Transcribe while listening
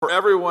For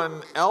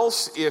everyone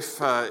else,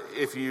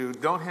 if you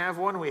don't have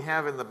one, we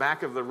have in the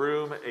back of the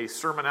room a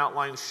sermon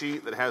outline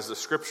sheet that has the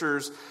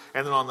scriptures,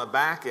 and then on the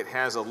back it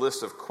has a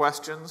list of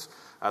questions.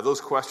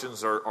 Those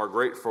questions are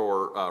great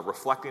for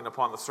reflecting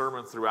upon the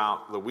sermon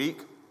throughout the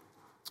week,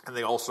 and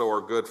they also are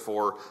good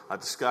for a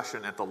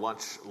discussion at the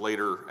lunch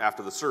later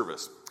after the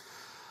service.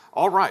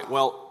 All right,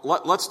 well,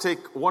 let's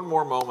take one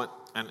more moment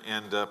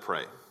and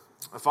pray.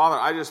 Father,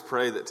 I just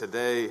pray that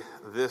today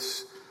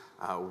this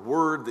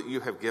word that you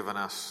have given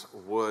us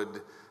would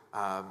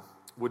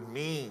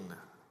mean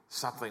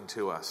something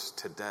to us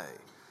today,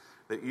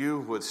 that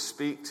you would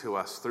speak to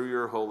us through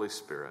your Holy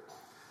Spirit.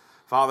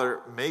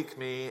 Father, make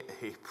me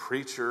a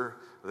preacher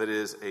that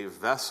is a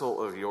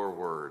vessel of your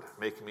word.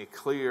 Make me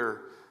clear,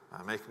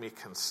 make me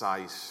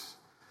concise,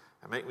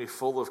 and make me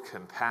full of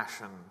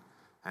compassion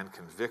and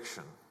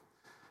conviction.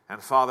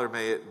 And Father,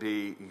 may it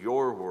be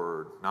your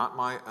word, not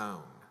my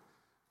own,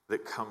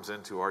 that comes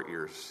into our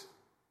ears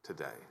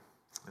today.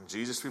 In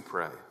Jesus we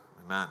pray.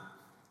 Amen.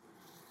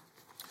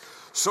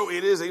 So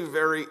it is a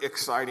very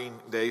exciting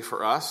day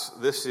for us.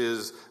 This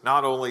is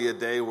not only a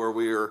day where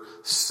we are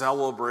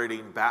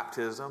celebrating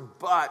baptism,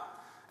 but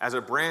as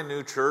a brand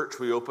new church,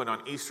 we opened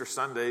on Easter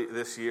Sunday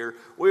this year.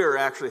 We are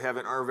actually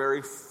having our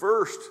very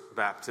first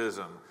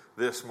baptism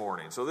this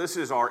morning. So this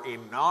is our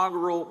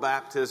inaugural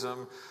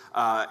baptism,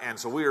 and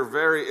so we are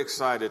very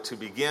excited to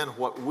begin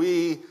what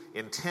we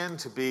intend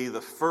to be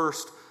the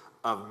first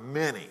of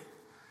many.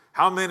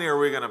 How many are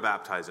we going to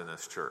baptize in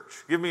this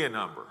church? Give me a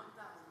number.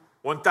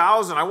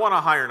 1,000? I want a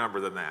higher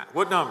number than that.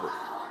 What number?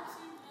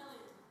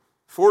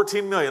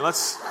 14 million.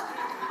 Let's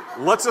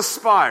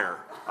aspire.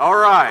 All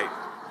right.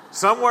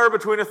 Somewhere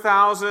between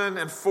 1,000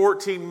 and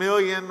 14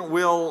 million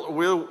we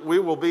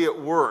will be at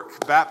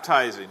work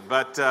baptizing.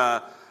 But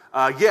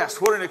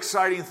yes, what an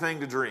exciting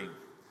thing to dream.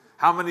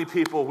 How many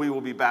people we will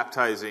be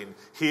baptizing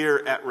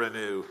here at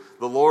Renew.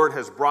 The Lord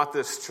has brought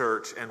this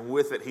church, and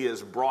with it he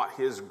has brought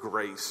his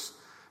grace.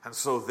 And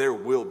so there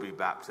will be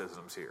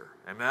baptisms here.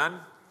 Amen?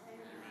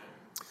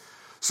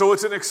 So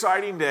it's an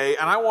exciting day,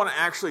 and I want to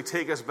actually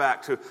take us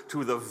back to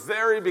the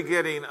very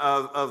beginning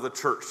of the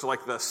church, so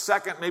like the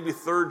second, maybe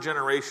third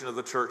generation of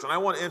the church. And I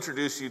want to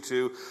introduce you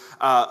to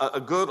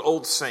a good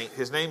old saint.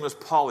 His name is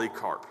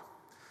Polycarp.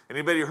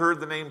 Anybody heard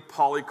the name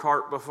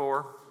Polycarp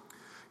before?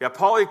 Yeah,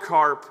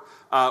 Polycarp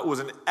was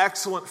an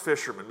excellent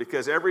fisherman,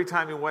 because every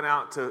time he went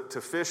out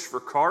to fish for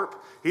carp,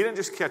 he didn't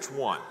just catch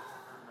one.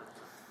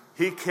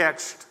 He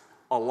catched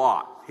a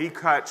lot. He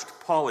catched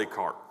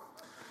Polycarp.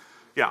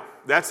 Yeah,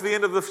 that's the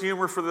end of the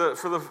humor for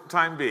the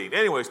time being.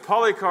 Anyways,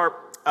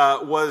 Polycarp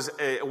was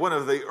one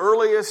of the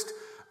earliest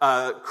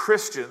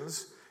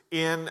Christians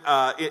in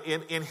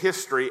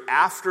history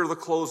after the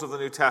close of the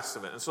New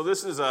Testament. And so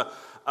this is a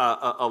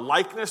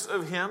likeness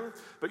of him,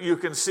 but you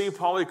can see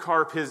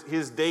Polycarp,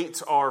 his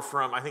dates are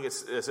from, I think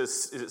is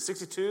it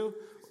 62?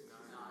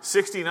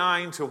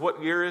 69 to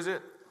what year is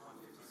it?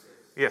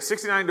 Yeah,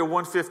 69 to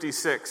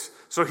 156.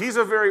 So he's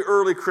a very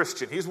early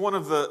Christian. He's one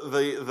of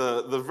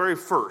the very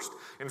first.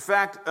 In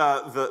fact,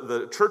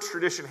 the church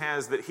tradition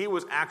has that he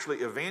was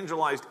actually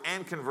evangelized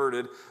and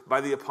converted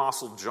by the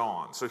Apostle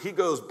John. So he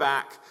goes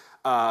back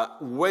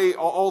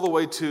all the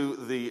way to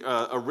the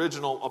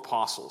original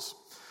apostles.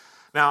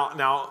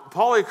 Now,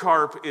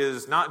 Polycarp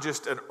is not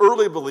just an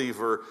early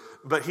believer,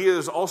 but he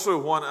is also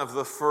one of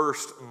the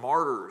first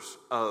martyrs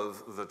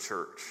of the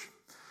church.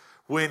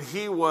 When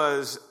he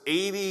was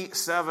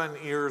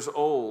 87 years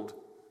old,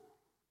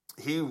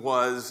 he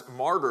was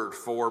martyred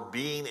for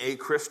being a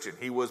Christian.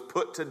 He was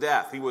put to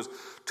death. He was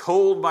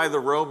told by the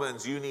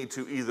Romans, you need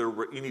to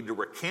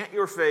recant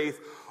your faith,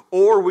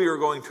 or we are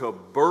going to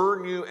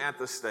burn you at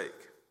the stake.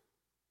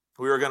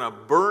 We are going to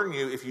burn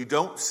you if you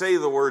don't say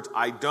the words,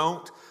 I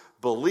don't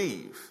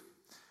believe.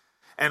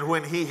 And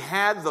when he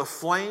had the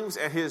flames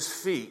at his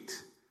feet,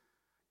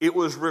 it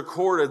was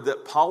recorded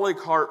that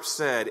Polycarp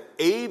said,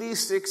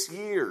 86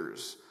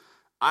 years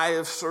I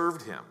have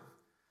served him,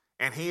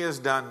 and he has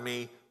done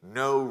me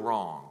no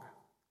wrong.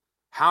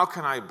 How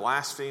can I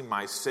blaspheme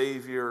my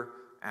Savior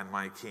and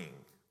my King?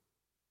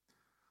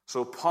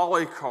 So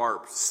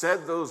Polycarp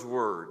said those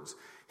words.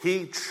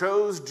 He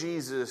chose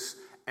Jesus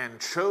and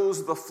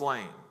chose the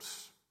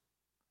flames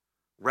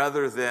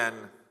rather than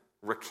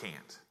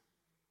recant.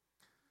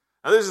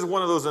 Now, this is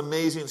one of those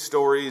amazing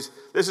stories.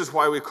 This is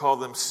why we call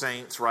them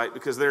saints, right?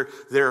 Because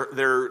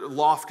they're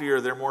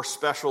loftier, they're more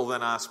special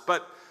than us.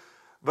 But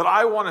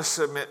I want to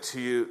submit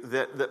to you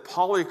that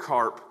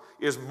Polycarp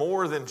is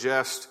more than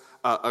just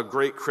a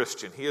great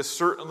Christian. He is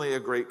certainly a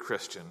great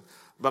Christian.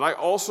 But I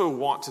also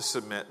want to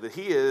submit that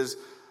he is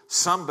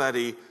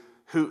somebody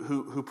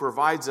who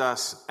provides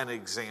us an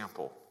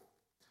example.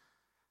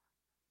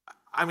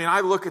 I mean,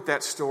 I look at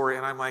that story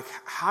and I'm like,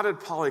 how did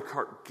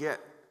Polycarp get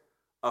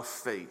a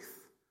faith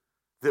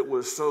that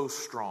was so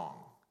strong,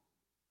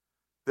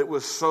 that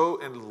was so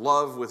in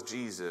love with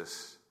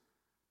Jesus,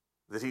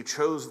 that he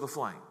chose the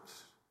flames?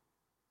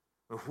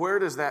 Where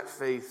does that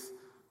faith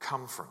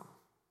come from?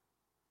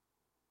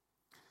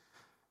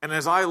 And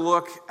as I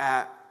look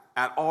at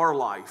at our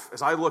life,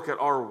 as I look at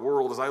our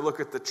world, as I look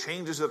at the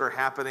changes that are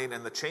happening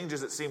and the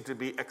changes that seem to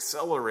be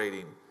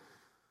accelerating,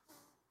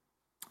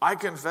 I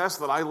confess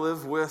that I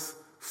live with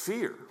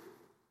fear.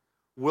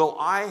 Will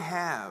I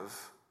have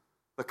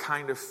the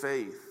kind of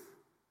faith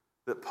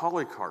that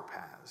Polycarp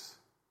has,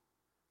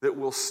 that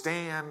will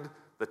stand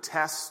the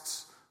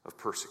tests of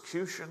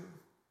persecution,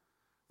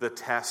 the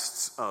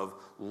tests of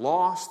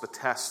loss, the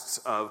tests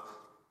of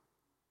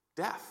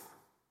death?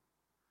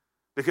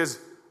 Because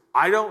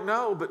I don't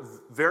know, but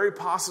very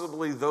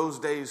possibly those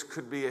days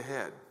could be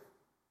ahead.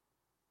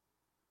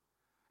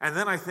 And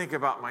then I think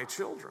about my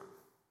children.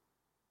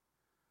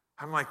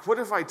 I'm like, what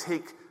if I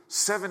take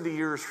 70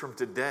 years from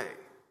today?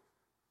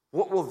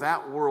 What will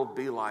that world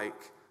be like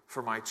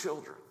for my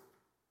children?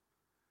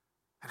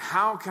 And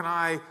how can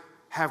I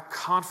have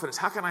confidence?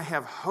 How can I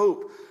have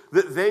hope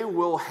that they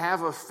will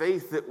have a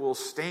faith that will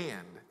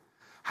stand?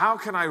 How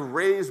can I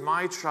raise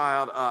my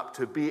child up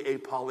to be a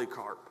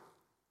Polycarp?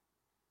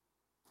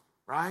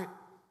 Right?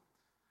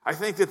 I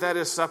think that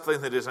is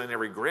something that is in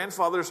every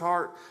grandfather's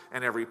heart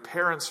and every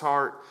parent's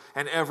heart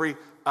and every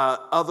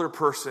other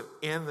person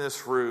in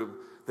this room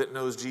that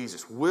knows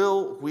Jesus.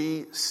 Will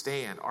we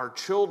stand? Our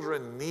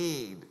children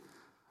need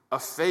a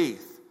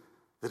faith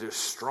that is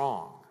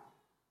strong.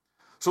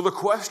 So the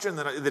question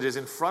that is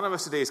in front of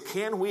us today is,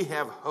 can we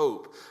have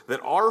hope that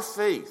our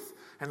faith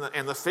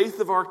and the faith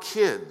of our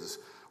kids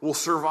will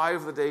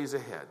survive the days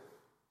ahead?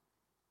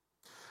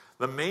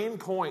 The main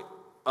point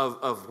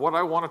of what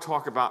I want to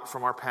talk about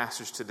from our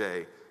passage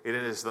today, and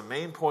it is the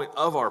main point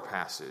of our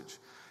passage,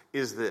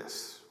 is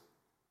this: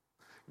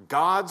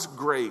 God's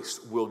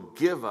grace will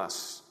give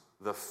us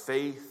the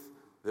faith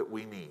that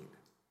we need.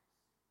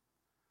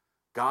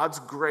 God's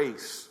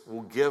grace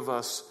will give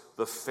us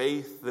the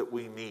faith that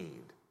we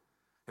need.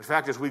 In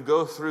fact, as we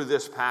go through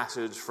this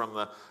passage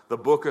from the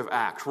book of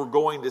Acts, we're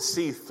going to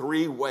see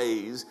 3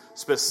 ways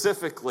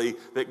specifically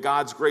that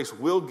God's grace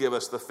will give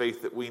us the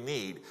faith that we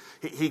need.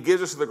 He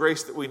gives us the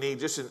grace that we need,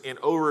 just in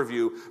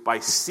overview, by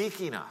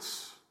seeking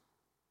us,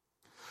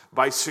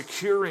 by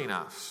securing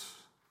us,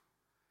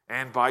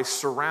 and by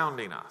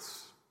surrounding us.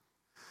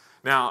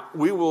 Now,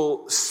 we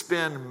will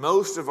spend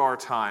most of our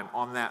time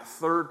on that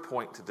third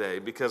point today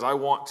because I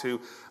want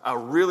to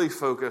really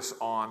focus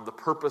on the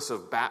purpose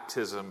of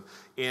baptism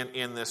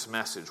in this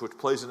message, which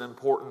plays an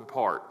important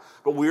part.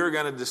 But we are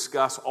going to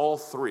discuss all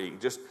 3.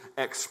 Just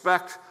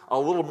expect a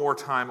little more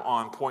time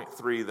on point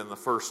 3 than the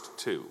first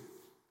 2.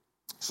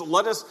 So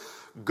let us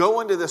go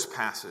into this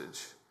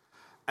passage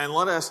and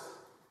let us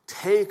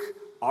take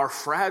our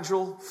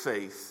fragile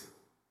faith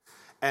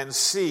and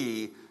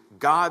see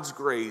God's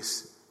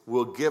grace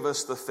will give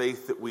us the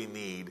faith that we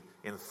need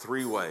in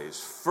 3 ways.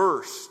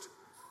 First,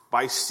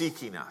 by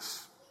seeking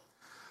us.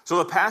 So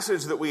the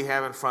passage that we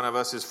have in front of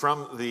us is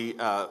from the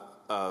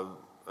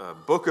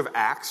book of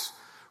Acts,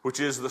 which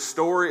is the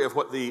story of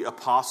what the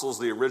apostles,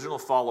 the original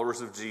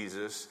followers of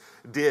Jesus,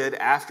 did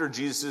after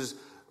Jesus'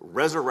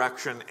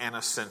 resurrection and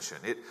ascension.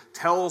 It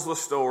tells the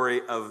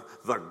story of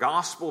the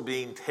gospel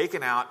being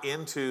taken out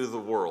into the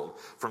world,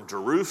 from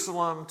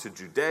Jerusalem to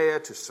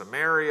Judea to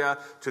Samaria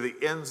to the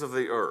ends of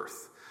the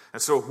earth.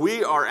 And so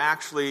we are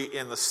actually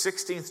in the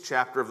 16th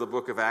chapter of the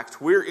book of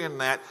Acts. We're in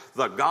that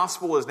the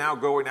gospel is now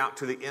going out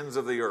to the ends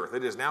of the earth.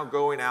 It is now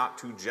going out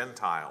to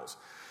Gentiles.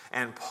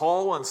 And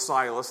Paul and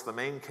Silas, the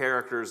main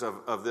characters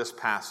of this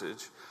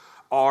passage,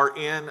 are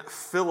in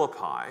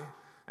Philippi,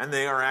 and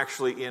they are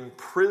actually in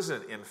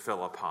prison in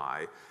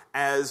Philippi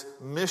as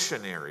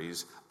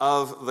missionaries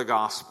of the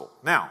gospel.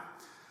 Now,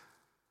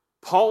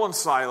 Paul and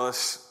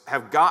Silas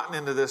have gotten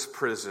into this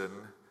prison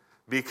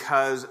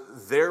because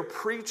their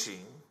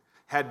preaching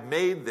had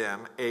made them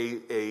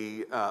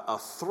a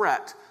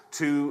threat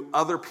to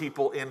other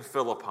people in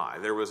Philippi.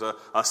 There was a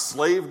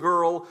slave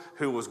girl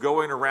who was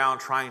going around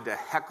trying to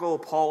heckle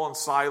Paul and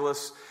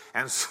Silas.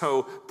 And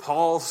so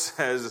Paul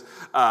says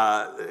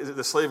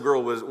the slave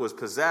girl was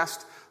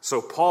possessed.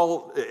 So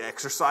Paul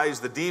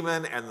exorcised the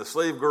demon and the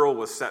slave girl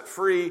was set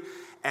free.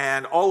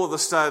 And all of a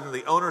sudden,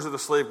 the owners of the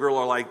slave girl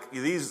are like,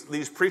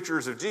 these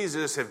preachers of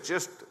Jesus have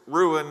just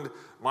ruined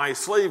my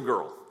slave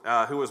girl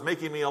who was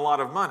making me a lot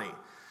of money.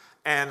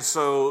 And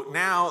so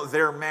now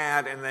they're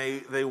mad and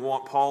they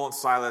want Paul and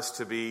Silas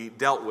to be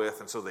dealt with.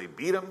 And so they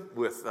beat them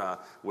with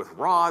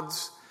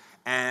rods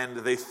and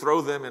they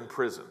throw them in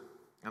prison.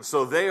 And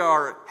so they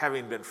are,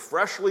 having been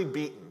freshly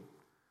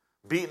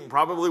beaten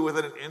probably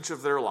within an inch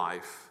of their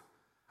life,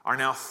 are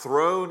now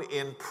thrown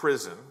in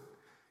prison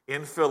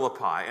in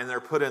Philippi. And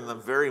they're put in the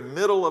very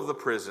middle of the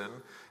prison.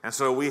 And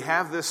so we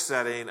have this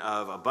setting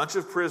of a bunch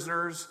of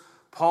prisoners,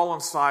 Paul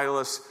and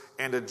Silas,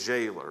 and a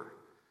jailer.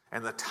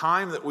 And the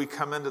time that we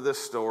come into this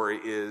story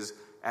is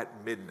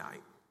at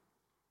midnight.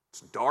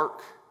 It's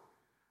dark,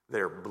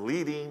 they're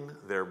bleeding,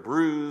 they're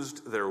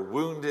bruised, they're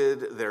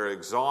wounded, they're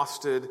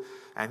exhausted,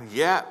 and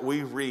yet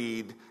we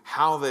read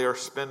how they are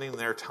spending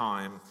their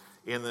time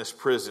in this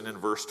prison in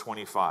verse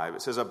 25.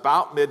 It says,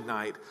 about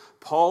midnight,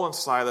 Paul and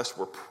Silas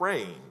were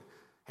praying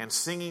and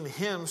singing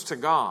hymns to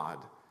God,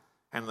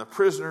 and the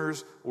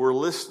prisoners were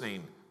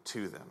listening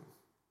to them.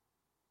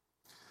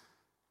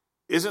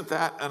 Isn't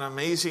that an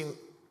amazing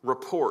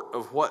report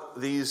of what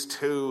these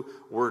two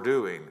were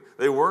doing?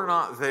 They were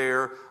not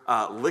there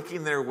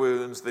licking their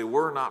wounds. They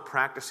were not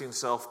practicing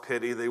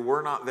self-pity. They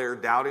were not there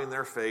doubting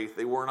their faith.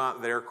 They were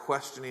not there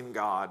questioning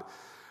God.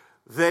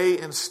 They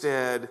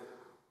instead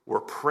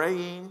were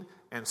praying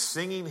and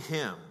singing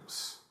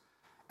hymns,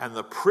 and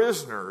the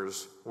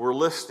prisoners were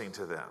listening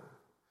to them,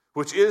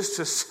 which is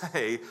to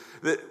say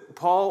that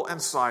Paul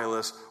and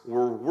Silas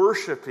were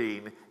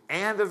worshiping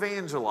and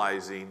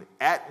evangelizing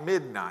at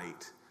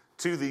midnight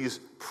to these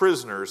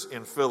prisoners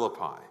in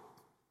Philippi.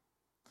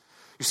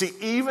 You see,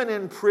 even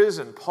in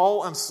prison,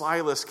 Paul and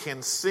Silas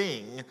can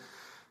sing,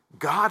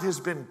 "God has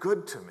been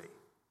good to me."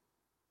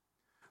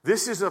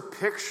 This is a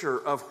picture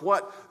of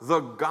what the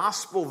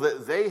gospel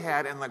that they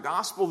had and the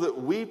gospel that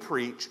we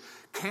preach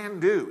can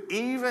do.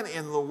 Even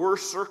in the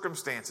worst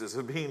circumstances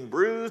of being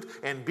bruised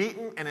and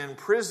beaten and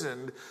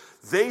imprisoned,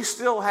 they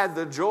still had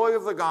the joy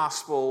of the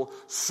gospel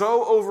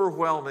so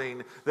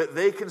overwhelming that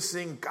they can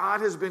sing,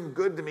 "God has been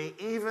good to me,"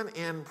 even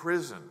in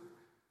prison.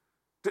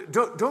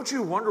 Don't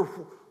you wonder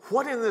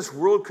what in this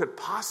world could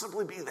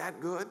possibly be that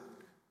good?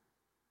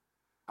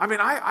 I mean,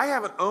 I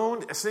haven't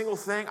owned a single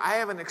thing. I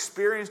haven't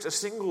experienced a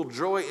single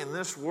joy in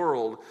this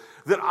world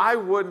that I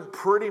wouldn't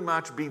pretty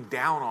much be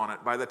down on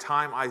it by the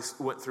time I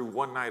went through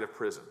one night of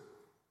prison.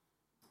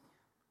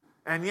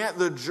 And yet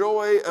the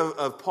joy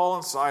of Paul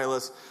and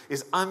Silas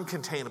is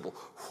uncontainable.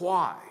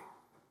 Why?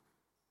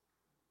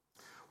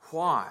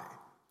 Why?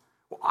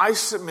 Well, I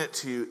submit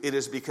to you, it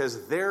is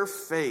because their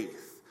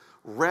faith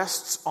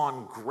rests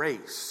on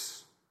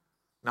grace,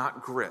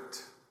 not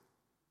grit.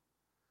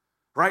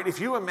 Right? If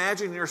you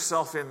imagine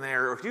yourself in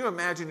there, or if you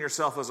imagine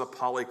yourself as a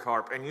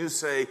Polycarp and you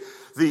say,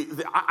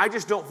 I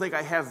just don't think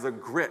I have the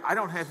grit, I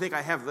don't think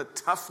I have the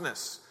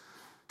toughness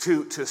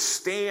to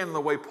stand the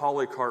way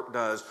Polycarp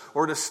does,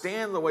 or to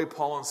stand the way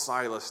Paul and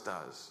Silas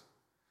does.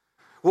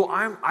 Well,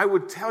 I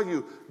would tell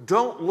you,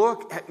 don't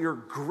look at your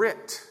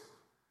grit.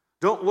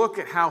 Don't look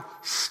at how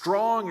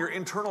strong your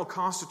internal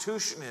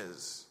constitution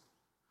is.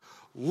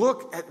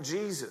 Look at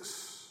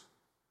Jesus.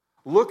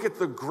 Look at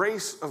the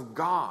grace of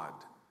God,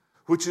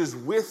 which is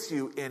with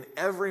you in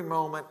every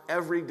moment,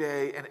 every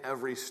day, and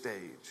every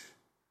stage.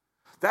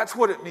 That's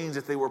what it means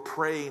that they were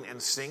praying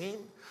and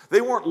singing.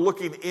 They weren't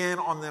looking in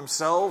on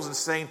themselves and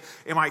saying,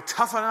 "Am I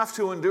tough enough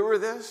to endure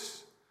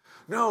this?"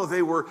 No,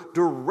 they were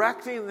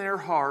directing their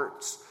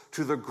hearts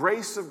to the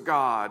grace of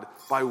God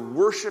by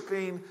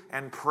worshiping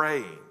and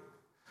praying.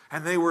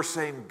 And they were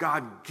saying,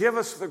 "God, give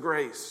us the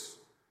grace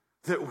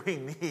that we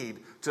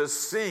need to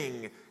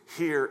sing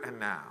here and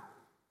now."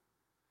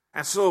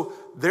 And so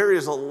there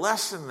is a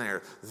lesson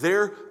there.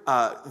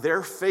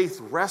 Their faith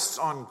rests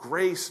on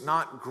grace,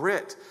 not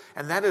grit.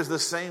 And that is the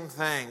same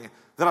thing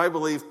that I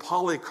believe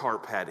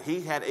Polycarp had.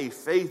 He had a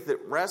faith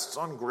that rests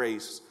on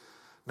grace,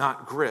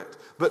 not grit.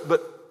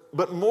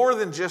 But more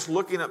than just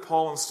looking at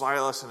Paul and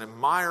Silas and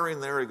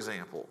admiring their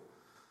example,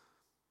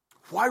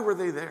 why were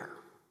they there?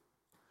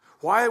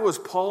 Why was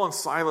Paul and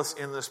Silas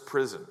in this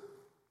prison?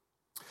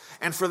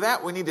 And for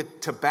that, we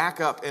need to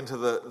back up into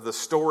the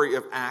story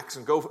of Acts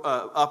and go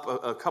up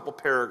a couple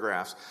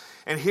paragraphs.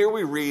 And here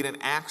we read in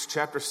Acts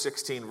chapter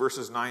 16,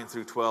 verses 9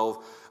 through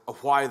 12,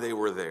 of why they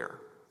were there.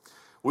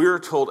 We are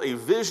told, "A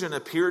vision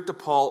appeared to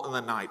Paul in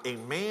the night. A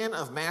man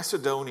of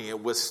Macedonia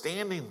was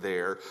standing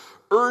there,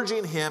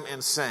 urging him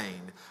and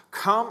saying,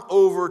 'Come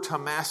over to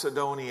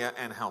Macedonia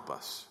and help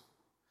us.'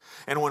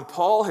 And when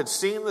Paul had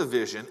seen the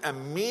vision,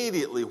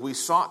 immediately we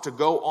sought to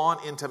go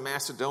on into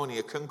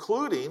Macedonia,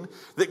 concluding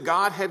that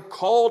God had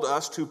called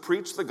us to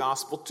preach the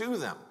gospel to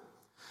them.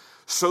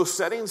 So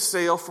setting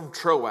sail from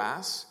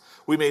Troas,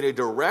 we made a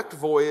direct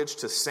voyage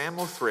to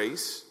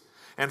Samothrace,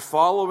 and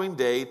following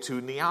day to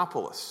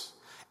Neapolis,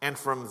 and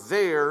from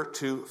there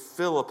to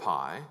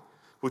Philippi,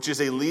 which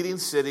is a leading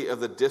city of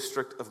the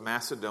district of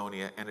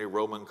Macedonia and a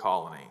Roman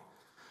colony.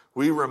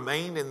 We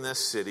remained in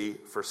this city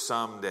for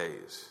some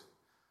days."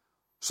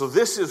 So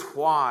this is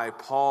why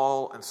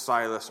Paul and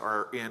Silas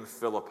are in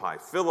Philippi.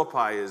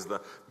 Philippi is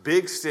the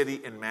big city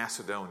in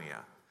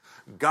Macedonia.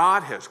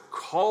 God has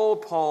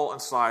called Paul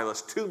and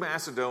Silas to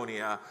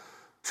Macedonia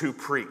to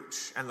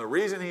preach. And the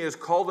reason he has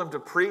called them to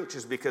preach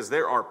is because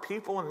there are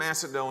people in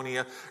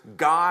Macedonia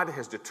God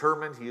has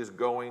determined he is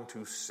going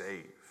to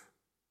save.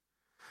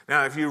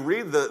 Now, if you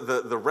read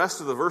the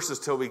rest of the verses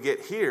till we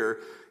get here,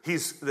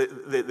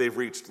 they've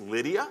reached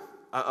Lydia,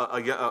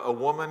 a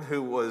woman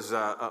who was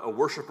a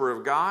worshiper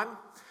of God.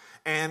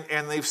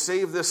 And they've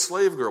saved this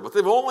slave girl. But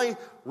they've only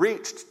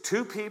reached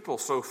 2 people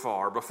so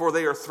far before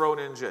they are thrown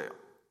in jail.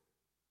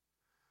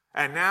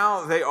 And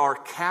now they are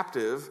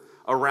captive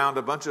around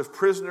a bunch of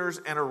prisoners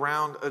and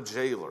around a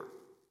jailer.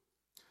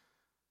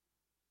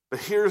 But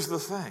here's the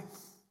thing.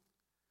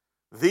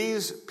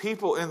 These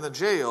people in the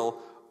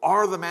jail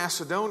are the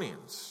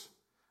Macedonians.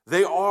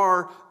 They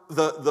are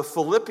the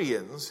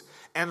Philippians.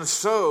 And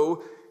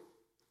so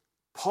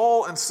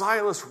Paul and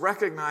Silas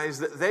recognize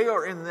that they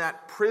are in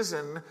that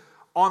prison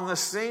on the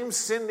same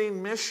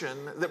sending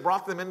mission that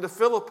brought them into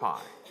Philippi.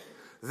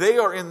 They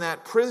are in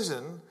that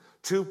prison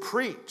to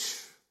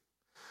preach.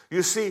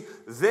 You see,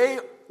 they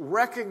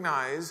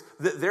recognize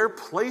that their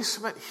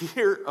placement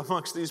here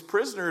amongst these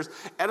prisoners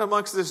and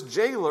amongst this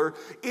jailer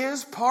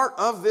is part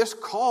of this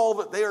call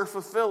that they are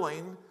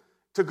fulfilling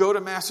to go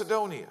to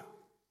Macedonia.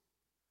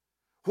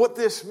 What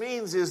this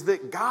means is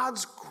that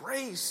God's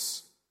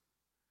grace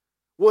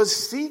was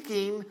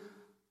seeking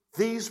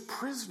these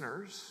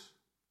prisoners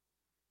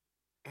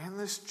and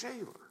this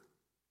jailer.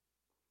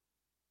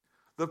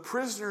 The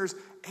prisoners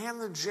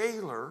and the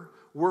jailer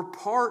were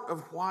part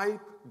of why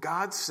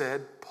God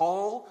said,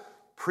 Paul,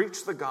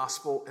 preach the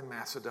gospel in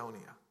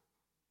Macedonia.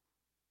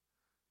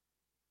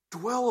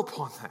 Dwell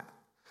upon that.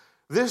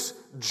 This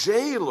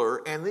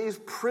jailer and these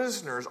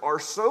prisoners are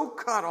so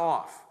cut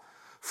off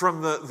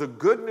from the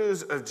good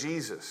news of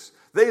Jesus.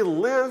 They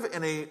live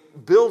in a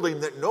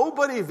building that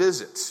nobody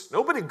visits.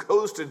 Nobody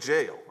goes to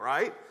jail,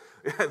 right?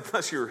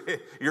 Unless you're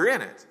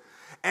in it.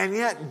 And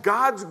yet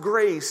God's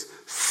grace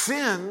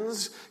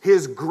sends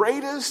his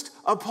greatest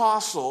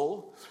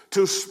apostle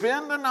to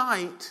spend a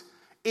night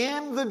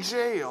in the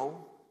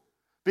jail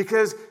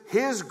because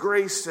his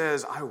grace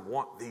says, I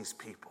want these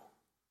people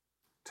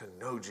to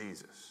know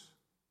Jesus.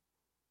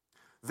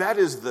 That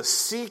is the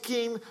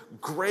seeking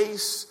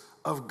grace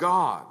of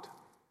God.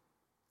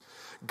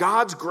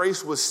 God's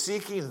grace was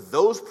seeking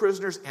those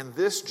prisoners and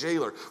this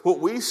jailer. What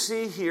we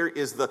see here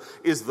is the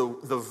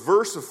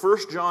verse of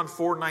 1 John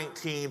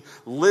 4:19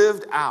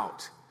 lived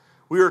out.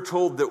 We are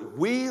told that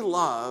we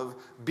love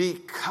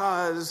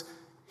because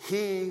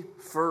he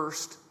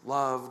first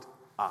loved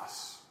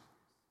us.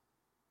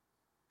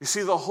 You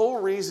see, the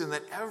whole reason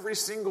that every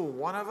single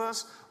one of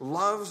us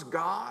loves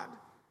God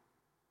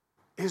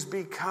is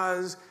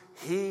because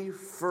he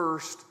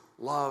first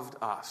loved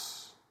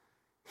us.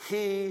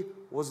 He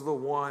was the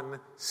one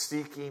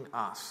seeking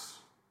us.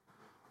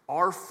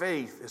 Our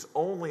faith is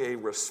only a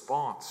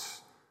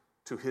response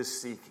to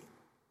his seeking.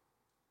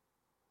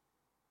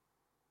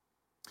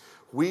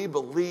 We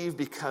believe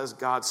because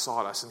God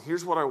sought us. And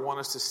here's what I want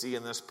us to see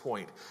in this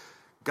point.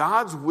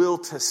 God's will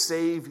to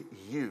save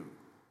you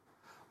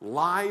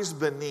lies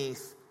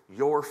beneath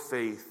your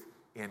faith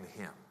in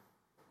him.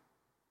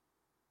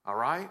 All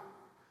right?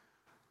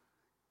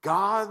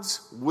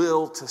 God's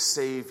will to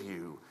save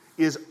you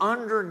is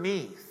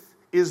underneath,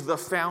 is the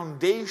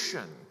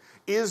foundation,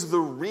 is the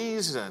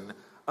reason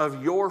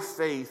of your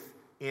faith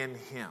in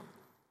him.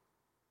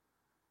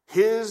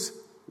 His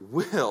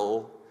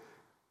will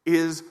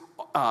is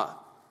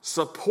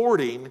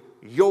supporting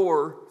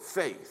your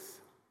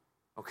faith.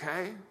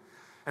 Okay?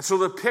 And so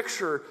the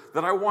picture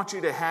that I want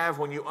you to have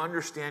when you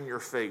understand your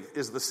faith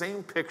is the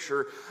same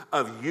picture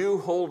of you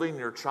holding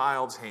your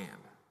child's hand.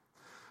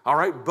 All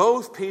right?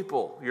 Both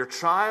people, your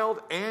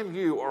child and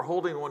you, are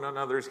holding one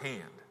another's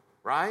hand.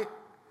 Right?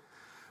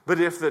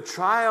 But if the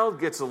child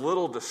gets a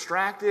little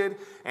distracted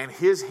and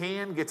his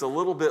hand gets a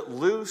little bit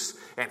loose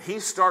and he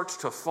starts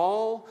to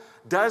fall,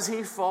 does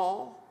he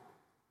fall?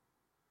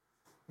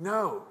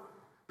 No,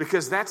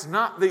 because that's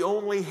not the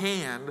only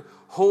hand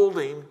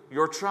holding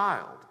your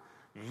child.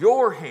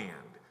 Your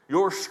hand,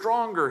 your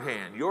stronger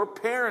hand, your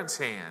parent's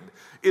hand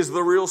is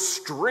the real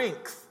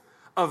strength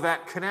of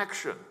that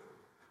connection.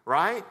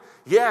 Right?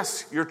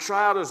 Yes, your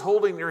child is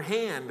holding your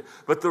hand,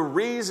 but the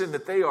reason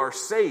that they are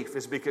safe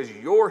is because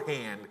your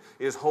hand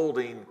is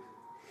holding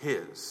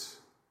his.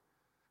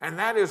 And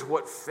that is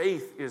what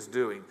faith is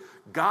doing.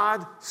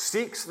 God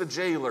seeks the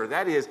jailer.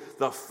 That is,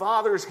 the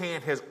Father's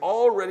hand has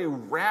already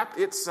wrapped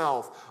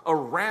itself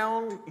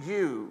around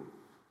you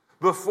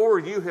before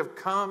you have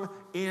come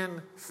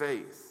in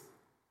faith.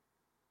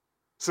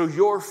 So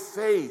your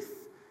faith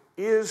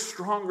is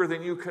stronger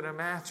than you can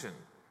imagine,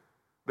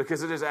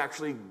 because it is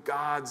actually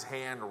God's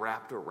hand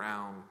wrapped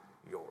around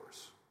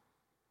yours.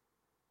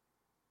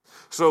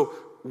 So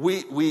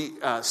we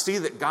see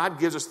that God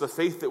gives us the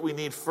faith that we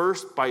need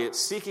first by it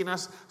seeking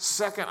us.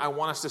 Second, I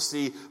want us to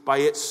see by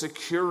it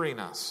securing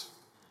us.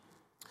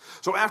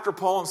 So after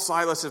Paul and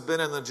Silas have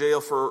been in the jail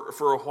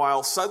for a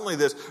while, suddenly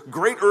this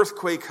great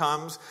earthquake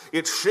comes.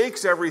 It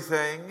shakes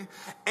everything,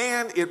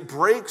 and it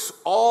breaks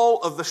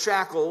all of the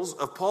shackles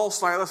of Paul,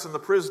 Silas, and the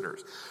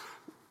prisoners,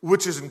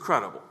 which is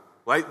incredible.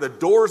 Right? The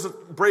doors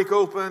break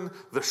open,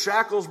 the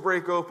shackles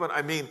break open.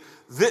 I mean,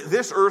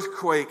 this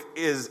earthquake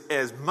is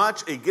as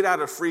much a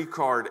get-out-of-free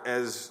card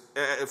as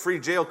a free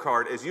jail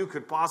card as you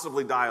could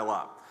possibly dial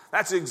up.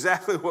 That's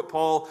exactly what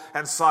Paul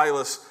and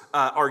Silas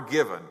are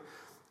given.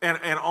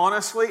 And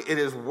honestly, it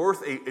is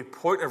worth a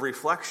point of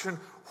reflection.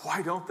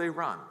 Why don't they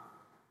run?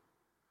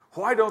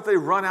 Why don't they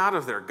run out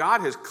of there?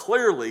 God has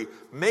clearly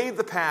made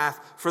the path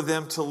for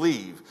them to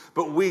leave.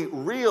 But we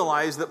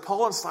realize that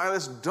Paul and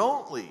Silas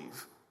don't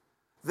leave.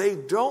 They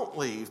don't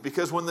leave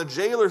because when the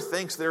jailer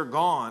thinks they're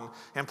gone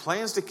and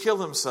plans to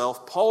kill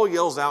himself, Paul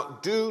yells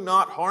out, "Do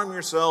not harm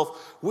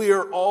yourself. We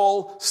are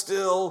all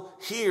still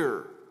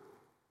here."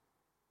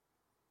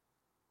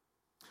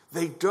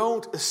 They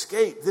don't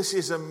escape. This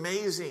is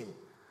amazing.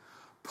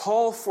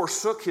 Paul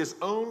forsook his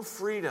own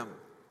freedom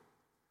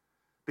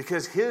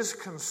because his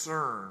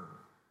concern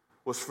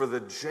was for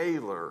the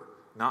jailer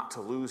not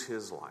to lose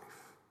his life.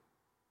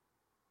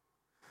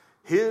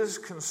 His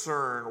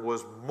concern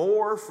was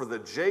more for the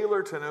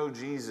jailer to know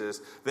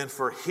Jesus than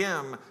for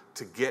him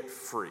to get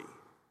free.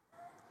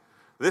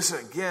 This,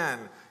 again,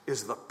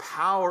 is the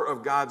power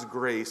of God's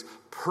grace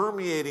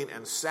permeating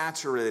and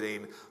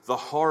saturating the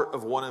heart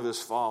of one of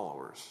his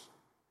followers.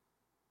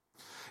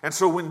 And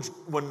so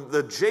when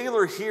the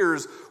jailer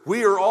hears,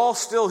 we are all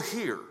still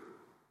here,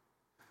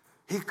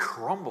 he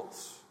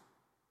crumbles.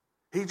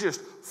 He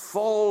just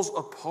falls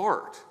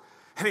apart.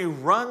 And he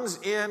runs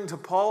into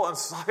Paul and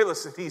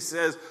Silas and he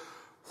says,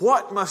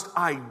 "What must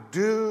I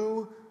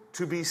do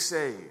to be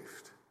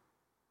saved?"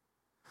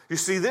 You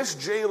see, this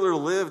jailer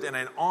lived in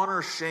an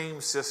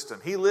honor-shame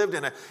system. He lived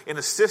in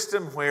a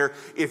system where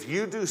if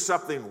you do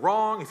something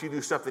wrong, if you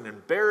do something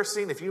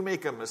embarrassing, if you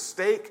make a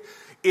mistake,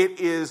 it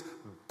is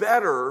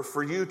better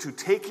for you to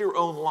take your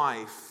own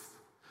life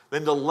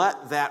than to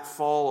let that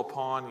fall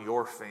upon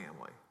your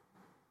family.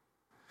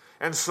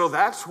 And so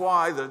that's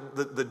why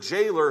the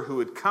jailer who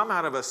had come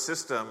out of a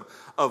system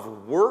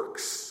of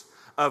works,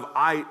 of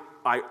I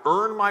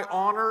earn my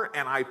honor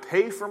and I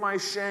pay for my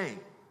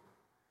shame,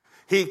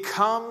 he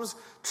comes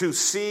to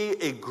see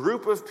a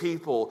group of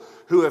people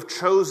who have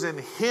chosen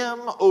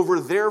him over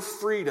their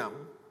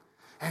freedom.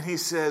 And he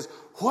says,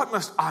 "What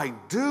must I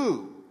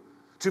do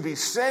to be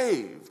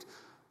saved?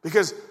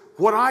 Because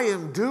what I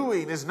am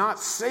doing is not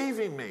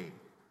saving me.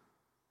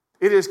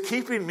 It is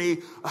keeping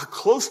me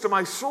close to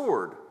my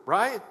sword,"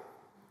 right?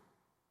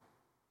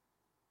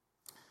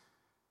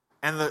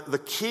 And the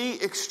key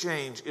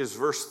exchange is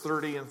verse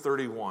 30 and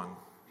 31,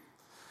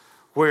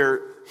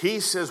 where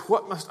he says,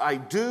 "What must I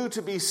do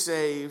to be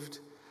saved?"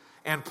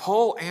 And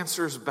Paul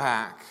answers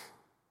back,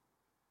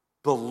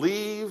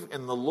 "Believe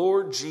in the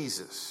Lord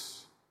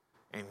Jesus,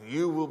 and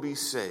you will be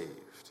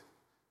saved."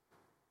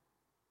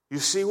 You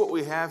see what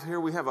we have here?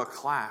 We have a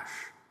clash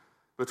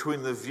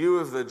between the view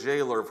of the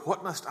jailer of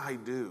what must I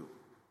do,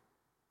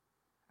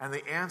 and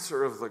the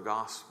answer of the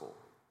gospel,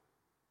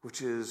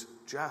 which is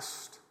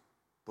just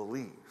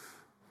believe.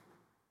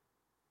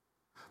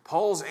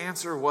 Paul's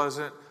answer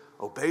wasn't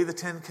obey the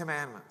 10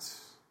 Commandments.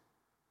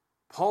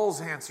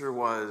 Paul's answer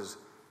was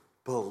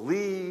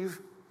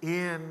believe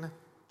in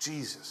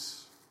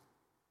Jesus.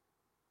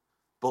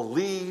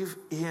 Believe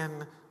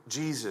in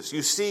Jesus.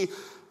 You see,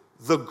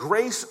 the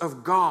grace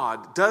of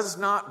God does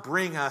not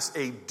bring us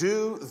a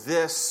do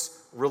this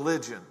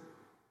religion.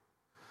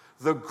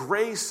 The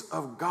grace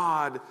of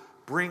God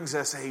brings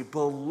us a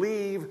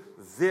believe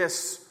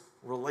this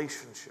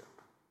relationship.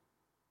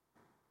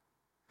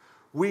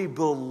 We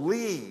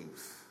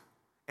believe,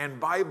 and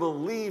by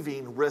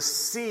believing,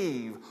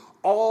 receive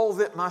all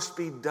that must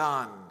be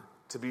done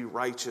to be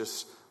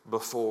righteous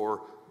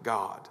before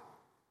God.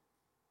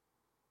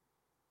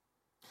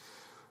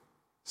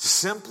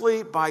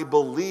 Simply by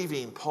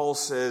believing, Paul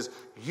says,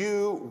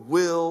 you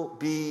will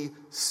be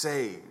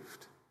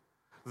saved.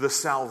 The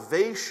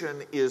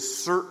salvation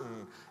is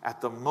certain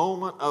at the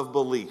moment of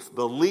belief.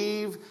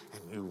 Believe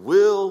and you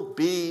will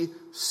be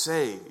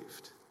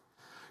saved.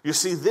 You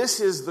see,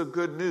 this is the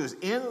good news.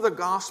 In the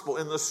gospel,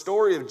 in the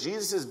story of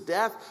Jesus'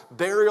 death,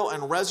 burial,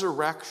 and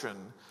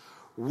resurrection,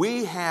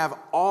 we have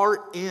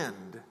our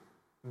end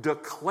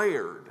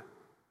declared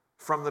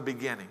from the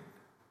beginning.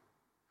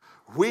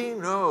 We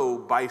know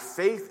by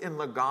faith in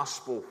the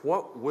gospel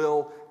what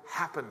will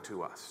happen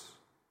to us.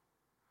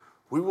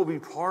 We will be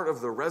part of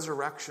the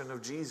resurrection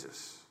of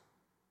Jesus.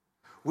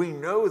 We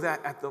know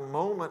that at the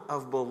moment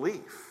of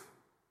belief.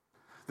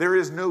 There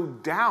is no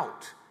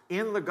doubt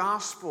in the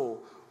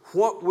gospel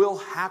what will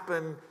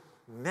happen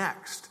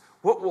next,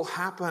 what will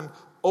happen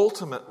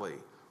ultimately.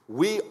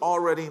 We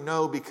already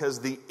know because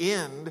the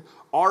end,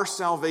 our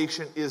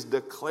salvation, is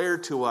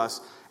declared to us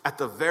at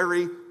the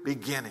very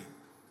beginning.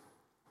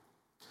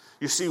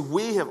 You see,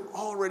 we have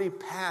already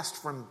passed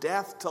from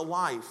death to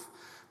life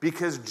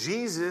because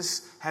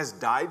Jesus has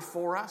died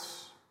for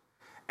us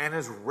and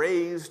has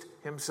raised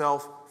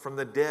himself from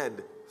the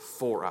dead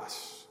for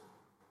us.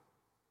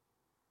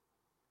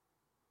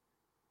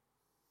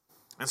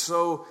 And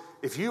so,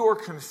 if you are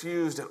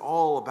confused at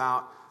all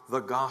about the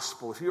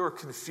gospel, if you are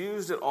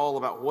confused at all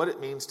about what it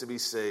means to be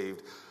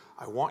saved,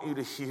 I want you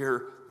to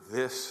hear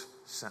this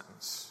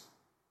sentence.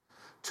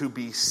 To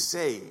be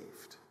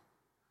saved,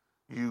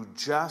 you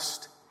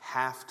just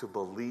have to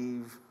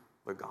believe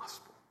the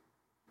gospel.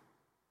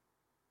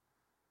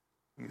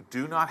 You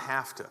do not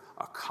have to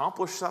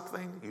accomplish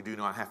something. You do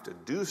not have to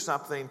do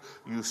something.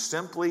 You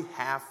simply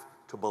have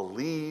to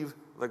believe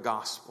the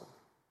gospel.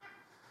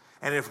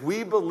 And if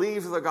we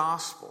believe the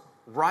gospel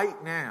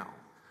right now,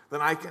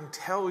 then I can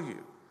tell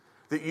you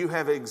that you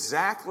have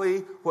exactly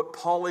what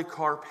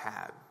Polycarp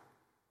had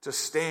to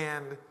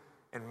stand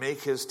and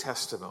make his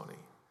testimony.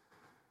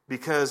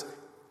 Because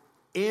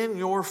in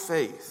your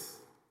faith,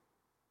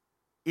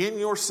 in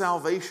your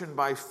salvation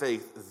by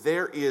faith,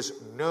 there is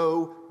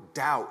no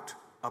doubt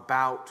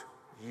about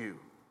you.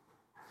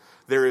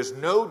 There is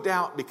no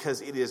doubt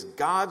because it is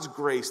God's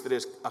grace that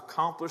has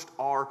accomplished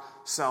our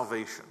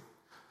salvation.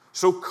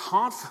 So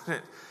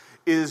confident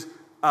is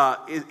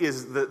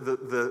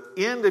the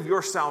end of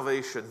your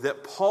salvation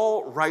that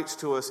Paul writes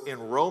to us in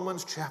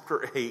Romans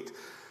chapter 8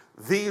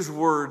 these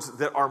words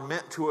that are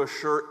meant to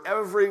assure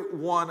every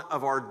one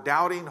of our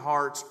doubting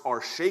hearts,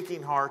 our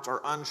shaking hearts,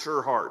 our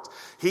unsure hearts.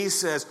 He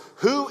says,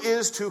 who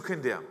is to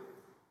condemn?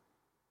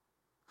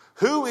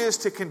 Who is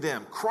to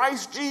condemn?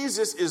 Christ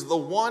Jesus is the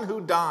one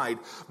who died.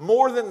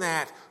 More than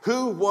that,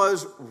 who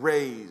was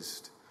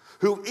raised,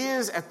 who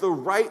is at the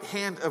right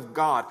hand of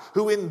God,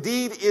 who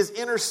indeed is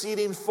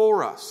interceding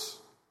for us.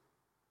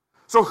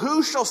 So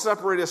who shall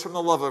separate us from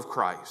the love of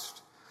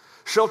Christ?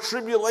 Shall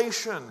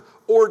tribulation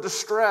or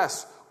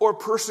distress or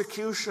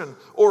persecution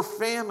or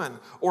famine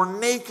or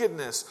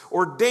nakedness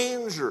or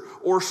danger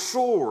or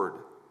sword?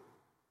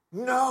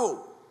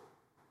 No.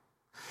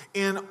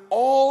 In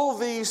all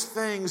these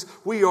things,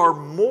 we are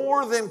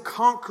more than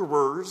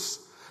conquerors,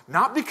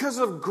 not because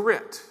of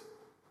grit.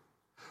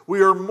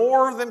 We are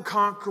more than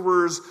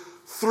conquerors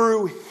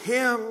through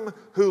Him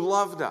who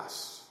loved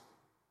us.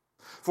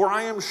 For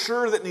I am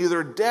sure that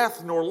neither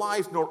death, nor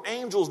life, nor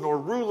angels, nor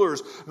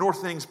rulers, nor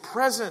things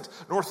present,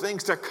 nor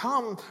things to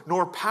come,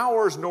 nor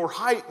powers, nor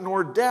height,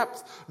 nor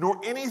depth, nor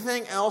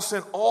anything else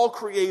in all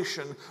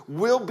creation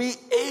will be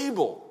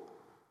able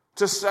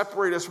to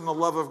separate us from the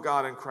love of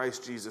God in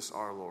Christ Jesus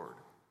our Lord.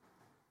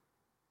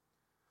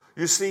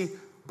 You see,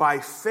 by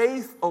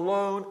faith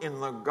alone in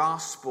the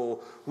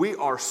gospel, we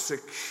are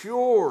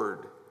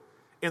secured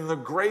in the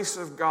grace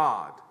of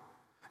God.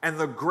 And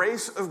the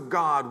grace of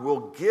God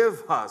will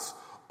give us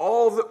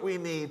all that we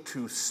need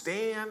to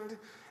stand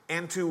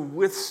and to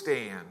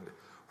withstand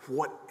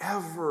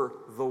whatever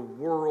the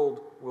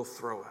world will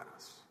throw at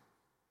us.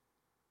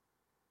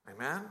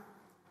 Amen?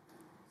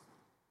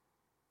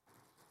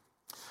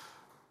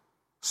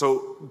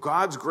 So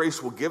God's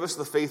grace will give us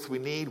the faith we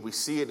need. We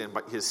see it in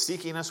His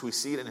seeking us. We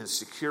see it in His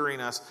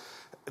securing us.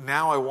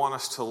 Now I want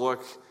us to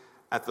look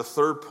at the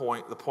third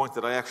point, the point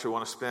that I actually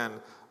want to spend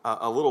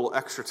a little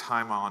extra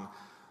time on,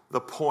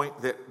 the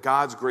point that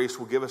God's grace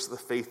will give us the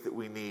faith that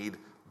we need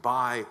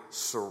by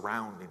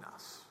surrounding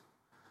us.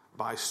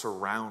 By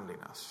surrounding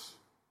us.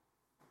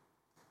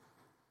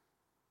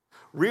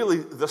 Really,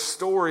 the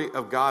story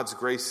of God's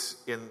grace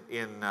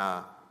in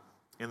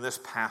this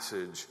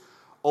passage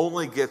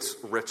only gets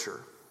richer.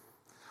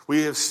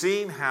 We have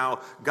seen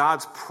how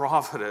God's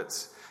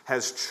providence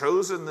has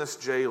chosen this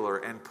jailer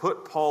and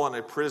put Paul in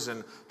a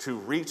prison to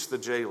reach the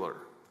jailer.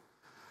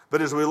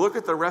 But as we look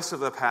at the rest of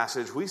the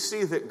passage, we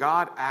see that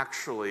God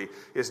actually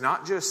is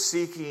not just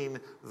seeking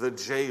the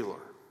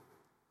jailer.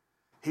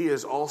 He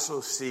is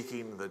also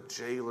seeking the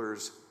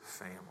jailer's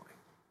family.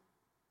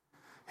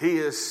 He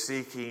is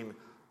seeking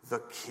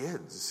the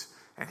kids,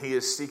 and He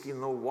is seeking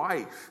the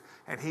wife,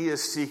 and He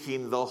is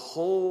seeking the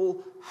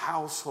whole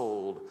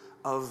household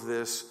of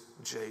this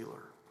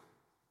jailer.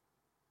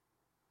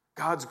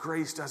 God's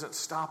grace doesn't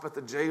stop at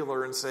the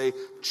jailer and say,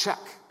 check.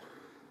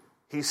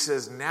 He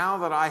says, now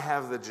that I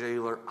have the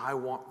jailer, I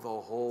want the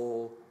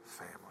whole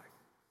family.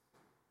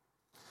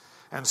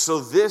 And so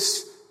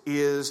this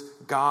is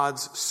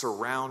God's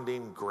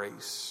surrounding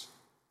grace.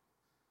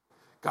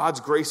 God's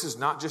grace is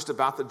not just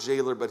about the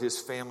jailer, but his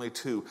family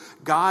too.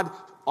 God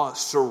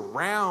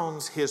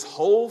surrounds His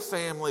whole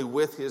family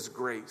with His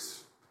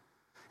grace.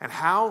 And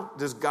how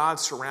does God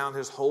surround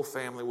His whole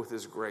family with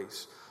His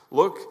grace?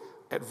 Look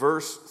at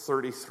verse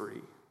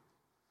 33.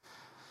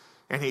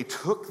 And He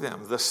took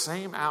them the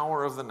same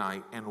hour of the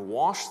night and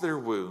washed their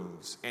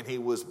wounds, and He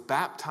was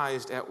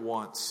baptized at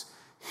once,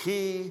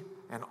 He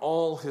and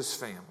all His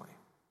family.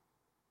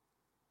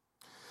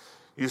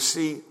 You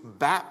see,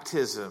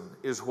 baptism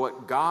is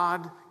what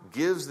God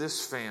gives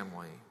this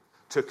family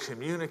to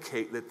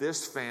communicate that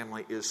this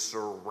family is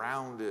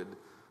surrounded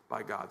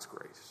by God's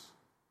grace.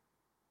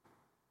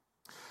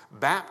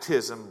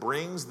 Baptism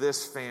brings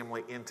this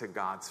family into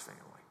God's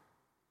family.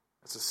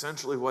 That's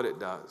essentially what it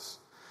does.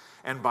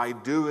 And by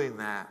doing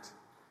that,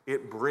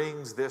 it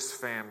brings this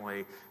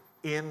family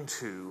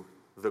into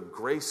the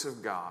grace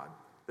of God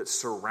that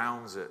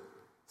surrounds it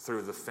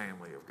through the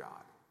family of God.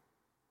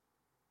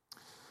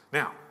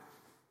 Now,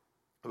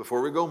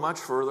 before we go much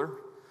further,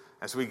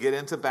 as we get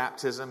into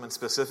baptism, and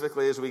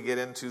specifically as we get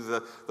into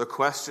the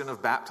question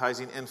of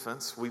baptizing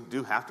infants, we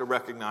do have to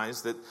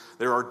recognize that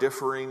there are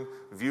differing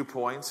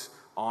viewpoints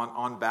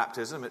on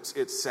baptism.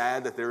 It's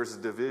sad that there is a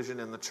division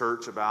in the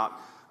church about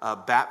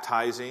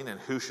baptizing and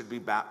who should be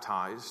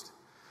baptized.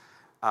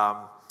 And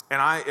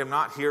I am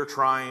not here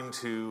trying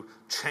to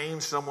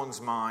change someone's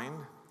mind.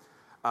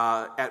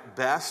 At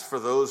best, for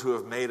those who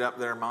have made up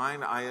their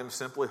mind, I am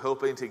simply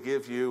hoping to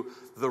give you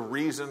the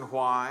reason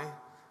why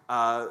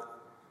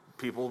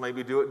people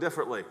maybe do it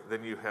differently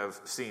than you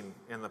have seen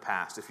in the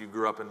past, if you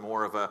grew up in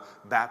more of a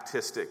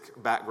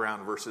Baptistic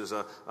background versus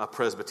a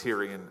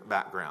Presbyterian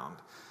background.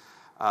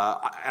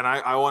 And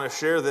I want to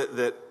share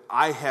that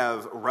I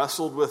have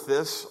wrestled with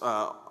this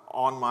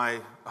on my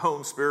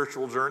own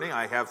spiritual journey.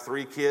 I have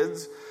 3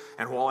 kids,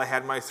 and while I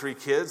had my 3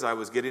 kids, I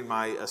was getting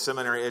my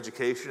seminary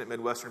education at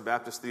Midwestern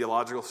Baptist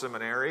Theological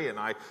Seminary, and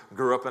I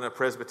grew up in a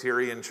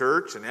Presbyterian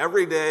church, and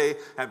every day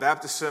at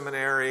Baptist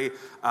Seminary,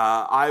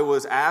 I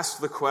was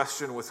asked the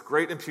question with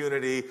great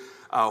impunity,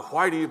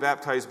 why do you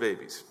baptize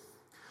babies?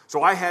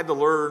 So I had to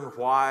learn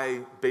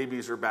why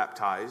babies are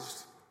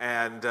baptized,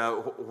 and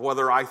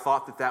whether I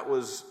thought that that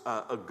was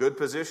a good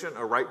position,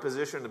 a right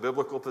position, a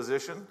biblical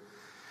position.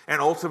 And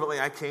ultimately,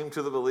 I came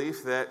to the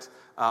belief that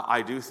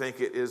I do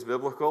think it is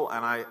biblical,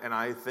 and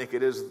I think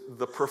it is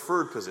the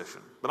preferred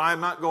position. But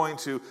I'm not going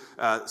to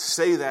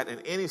say that in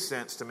any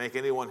sense to make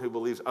anyone who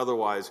believes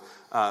otherwise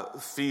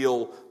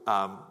feel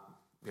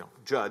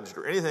judged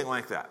or anything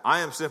like that. I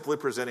am simply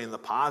presenting the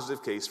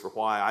positive case for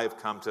why I have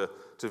come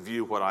to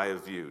view what I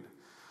have viewed.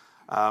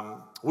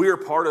 We are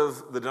part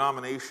of the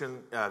denomination,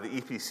 the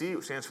EPC,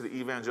 which stands for the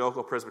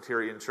Evangelical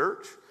Presbyterian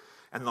Church.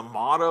 And the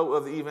motto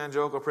of the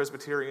Evangelical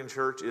Presbyterian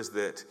Church is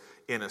that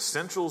in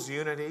essentials,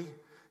 unity,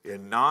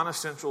 in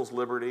non-essentials,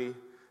 liberty,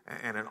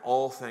 and in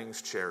all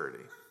things,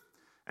 charity.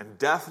 And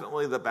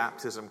definitely the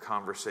baptism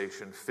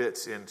conversation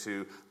fits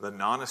into the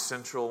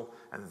non-essential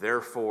and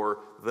therefore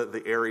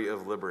the area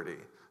of liberty.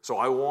 So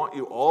I want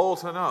you all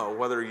to know,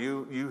 whether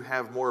you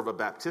have more of a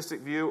Baptistic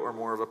view or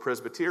more of a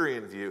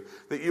Presbyterian view,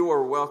 that you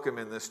are welcome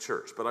in this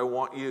church. But I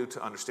want you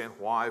to understand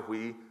why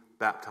we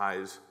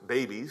baptize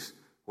babies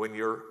when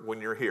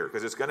you're here,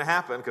 because it's going to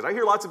happen. Because I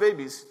hear lots of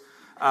babies,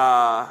 and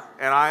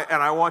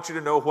I want you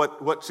to know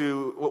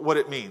what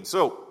it means.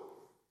 So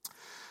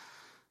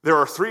there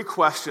are 3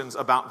 questions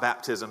about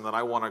baptism that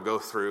I want to go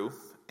through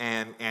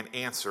and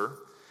answer.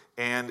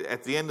 And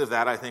at the end of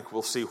that, I think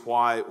we'll see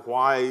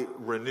why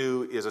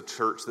Renew is a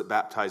church that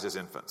baptizes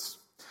infants.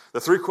 The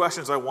 3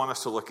 questions I want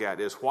us to look at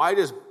is what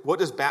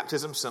does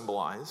baptism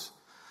symbolize?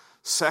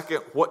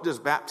 Second, what does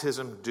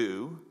baptism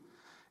do?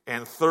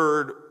 And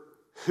third,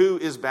 who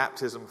is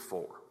baptism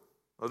for?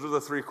 Those are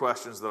the 3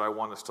 questions that I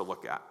want us to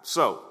look at.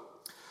 So,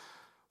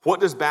 what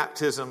does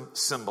baptism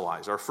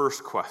symbolize? Our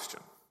first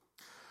question.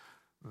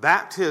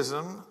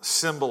 Baptism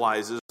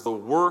symbolizes the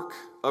work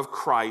of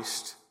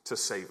Christ to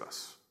save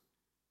us.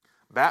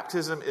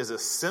 Baptism is a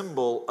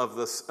symbol of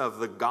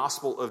the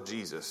gospel of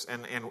Jesus.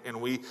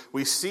 And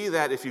we see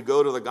that if you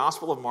go to the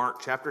Gospel of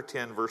Mark, chapter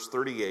 10, verse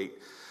 38,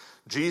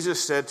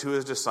 Jesus said to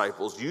his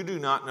disciples, "You do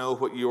not know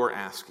what you are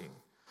asking.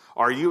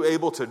 Are you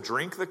able to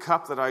drink the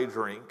cup that I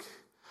drink,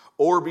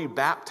 or be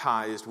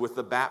baptized with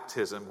the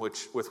baptism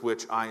with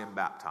which I am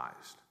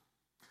baptized?"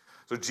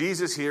 So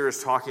Jesus here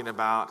is talking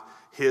about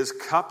his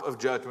cup of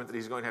judgment that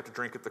he's going to have to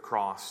drink at the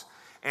cross,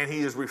 and he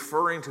is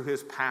referring to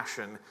his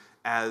passion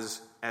as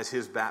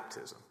his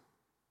baptism.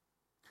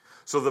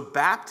 So the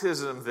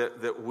baptism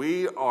that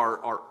we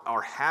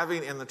are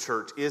having in the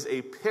church is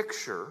a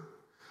picture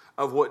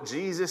of what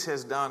Jesus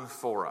has done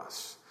for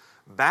us.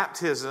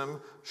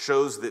 Baptism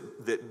shows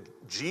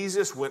that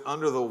Jesus went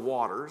under the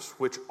waters,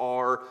 which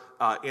are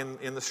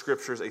in the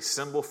scriptures a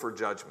symbol for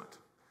judgment.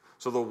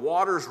 So the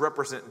waters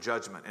represent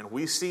judgment, and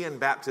we see in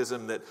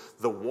baptism that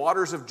the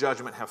waters of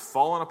judgment have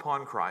fallen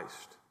upon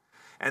Christ.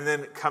 And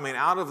then coming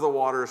out of the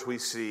waters, we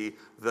see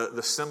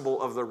the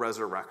symbol of the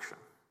resurrection.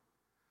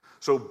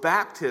 So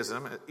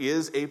baptism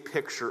is a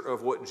picture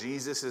of what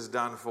Jesus has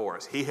done for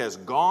us. He has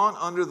gone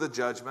under the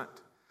judgment,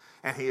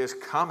 and he has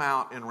come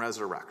out in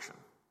resurrection.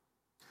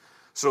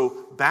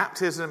 So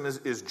baptism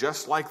is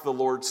just like the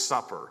Lord's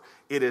Supper.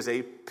 It is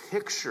a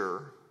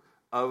picture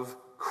of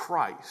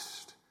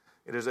Christ.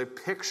 It is a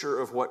picture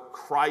of what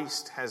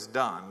Christ has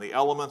done. The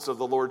elements of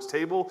the Lord's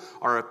table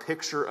are a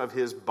picture of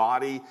his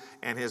body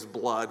and his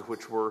blood,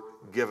 which were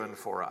given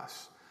for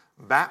us.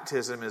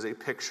 Baptism is a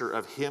picture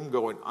of him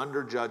going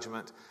under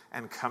judgment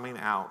and coming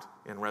out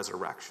in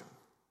resurrection.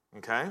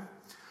 Okay?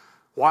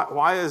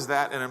 Why is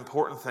that an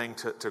important thing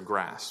to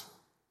grasp?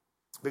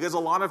 Because a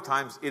lot of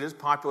times it is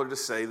popular to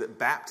say that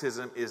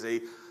baptism is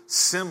a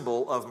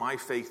symbol of my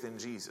faith in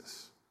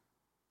Jesus.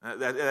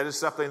 That is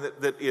something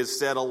that is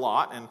said a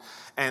lot,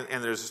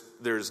 and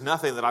there's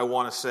nothing that I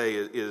want to say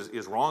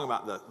is wrong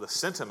about the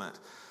sentiment.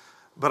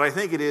 But I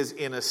think it is,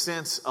 in a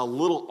sense, a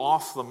little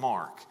off the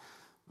mark.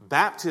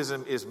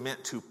 Baptism is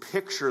meant to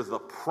picture the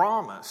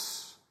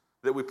promise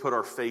that we put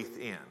our faith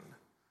in,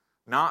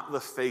 not the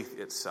faith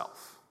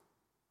itself.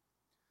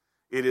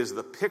 It is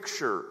the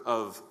picture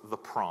of the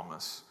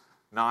promise,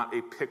 not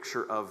a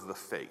picture of the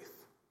faith.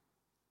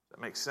 Does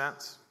that make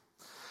sense?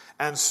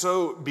 And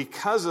so,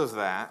 because of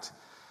that,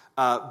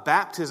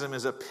 baptism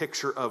is a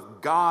picture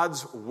of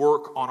God's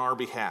work on our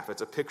behalf.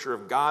 It's a picture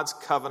of God's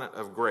covenant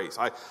of grace.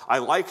 I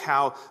like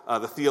how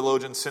the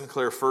theologian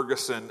Sinclair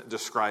Ferguson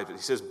describes it.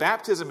 He says,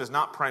 baptism is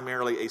not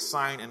primarily a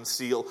sign and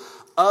seal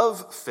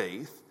of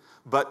faith,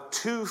 but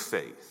to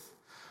faith.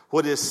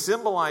 What is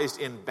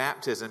symbolized in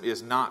baptism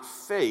is not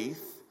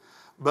faith,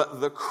 but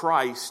the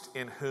Christ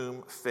in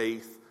whom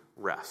faith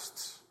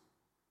rests.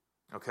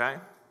 Okay?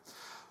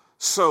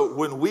 So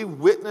when we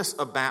witness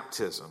a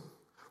baptism,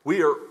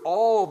 we are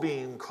all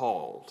being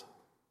called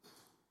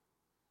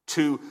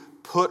to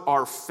put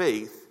our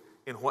faith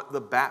in what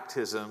the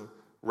baptism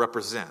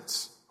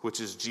represents,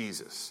 which is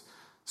Jesus.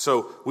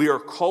 So we are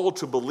called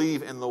to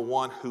believe in the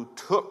one who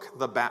took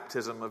the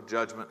baptism of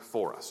judgment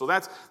for us. So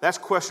that's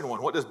question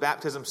one. What does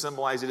baptism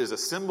symbolize? It is a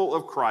symbol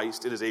of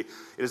Christ. It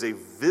is a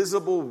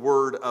visible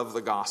word of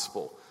the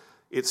gospel.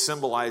 It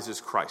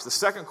symbolizes Christ. The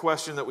second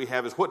question that we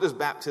have is, what does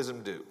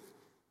baptism do?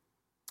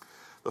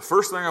 The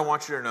first thing I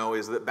want you to know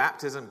is that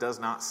baptism does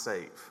not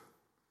save.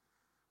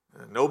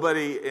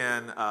 Nobody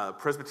in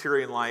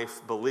Presbyterian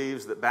life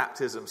believes that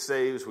baptism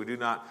saves. We do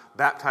not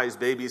baptize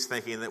babies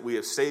thinking that we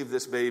have saved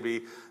this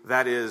baby.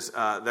 That is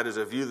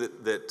a view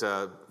that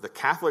the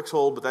Catholics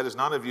hold, but that is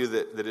not a view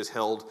that is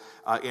held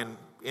in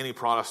any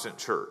Protestant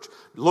church.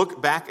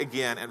 Look back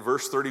again at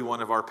verse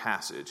 31 of our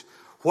passage.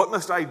 What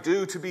must I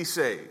do to be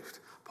saved?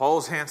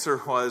 Paul's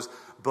answer was,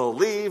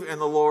 believe in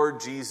the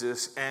Lord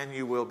Jesus and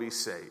you will be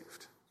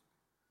saved.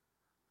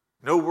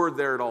 No word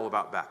there at all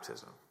about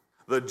baptism.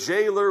 The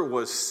jailer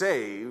was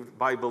saved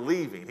by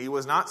believing. He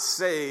was not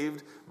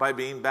saved by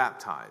being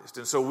baptized.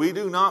 And so we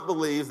do not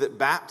believe that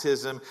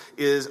baptism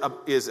is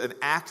an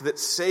act that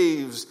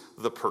saves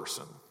the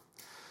person.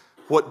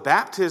 What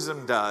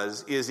baptism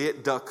does is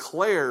it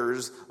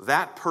declares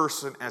that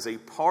person as a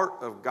part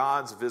of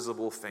God's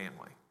visible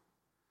family.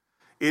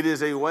 It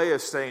is a way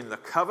of saying the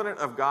covenant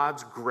of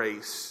God's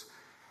grace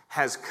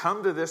has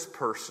come to this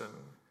person,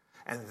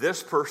 and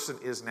this person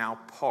is now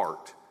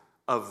part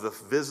of the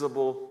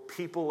visible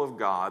people of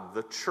God,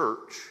 the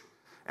church,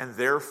 and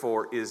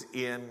therefore is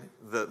in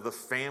the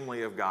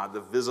family of God, the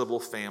visible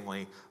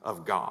family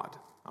of God.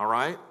 All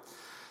right?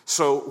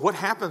 So what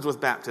happens with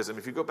baptism?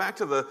 If you go back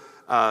to the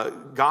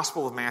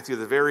Gospel of Matthew,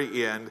 the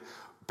very end,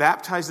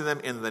 baptizing them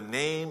in the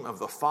name of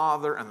the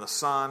Father and the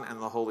Son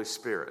and the Holy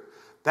Spirit.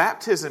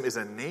 Baptism is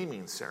a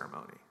naming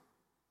ceremony.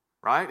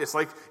 Right? It's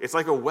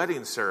like a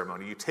wedding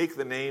ceremony. You take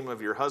the name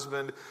of your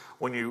husband.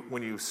 When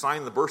you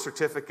sign the birth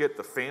certificate,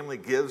 the family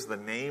gives the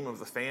name of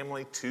the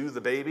family to the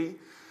baby.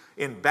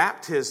 In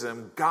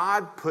baptism,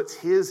 God puts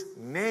His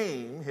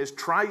name, His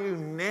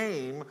triune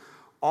name,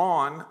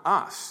 on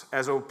us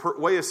as a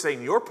way of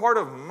saying, you're part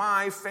of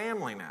my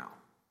family now.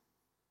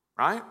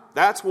 Right?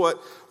 That's what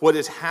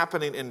is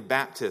happening in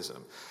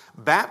baptism.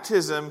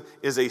 Baptism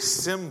is a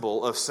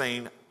symbol of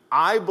saying,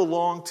 I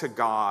belong to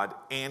God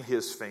and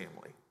His family.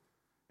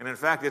 And in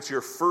fact, it's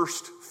your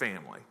first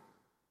family,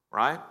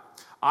 right?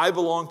 I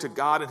belong to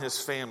God and His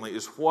family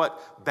is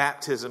what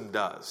baptism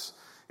does.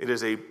 It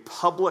is a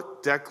public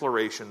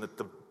declaration that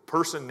the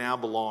person now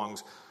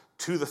belongs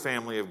to the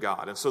family of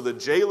God. And so the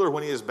jailer,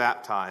 when he is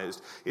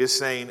baptized, is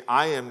saying,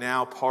 I am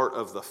now part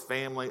of the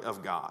family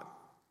of God.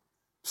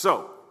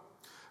 So,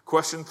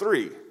 question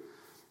 3,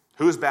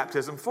 who is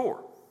baptism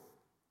for?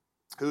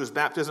 Who is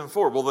baptism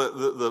for? Well,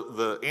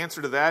 the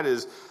answer to that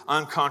is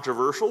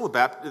uncontroversial.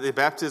 The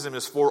baptism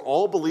is for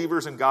all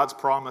believers in God's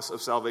promise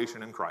of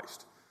salvation in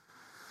Christ.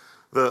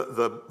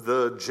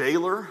 The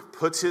jailer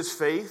puts his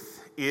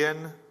faith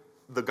in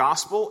the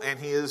gospel and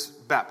he is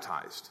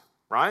baptized,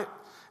 right?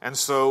 And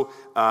so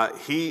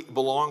he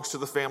belongs to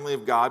the family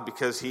of God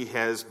because he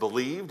has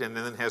believed and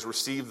then has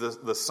received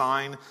the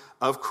sign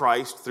of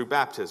Christ through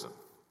baptism.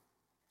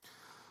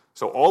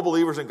 So all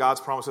believers in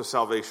God's promise of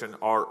salvation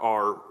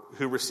are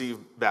who receive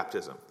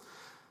baptism.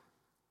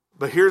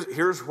 But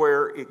here's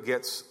where it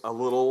gets a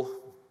little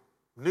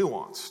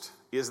nuanced.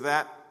 Is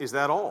that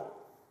all?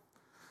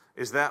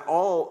 Is that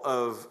all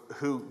of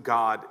who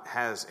God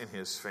has in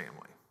His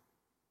family?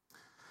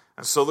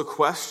 And so the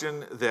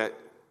question that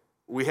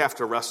we have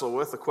to wrestle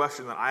with, the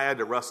question that I had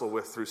to wrestle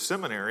with through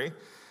seminary,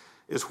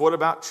 is what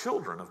about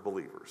children of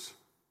believers?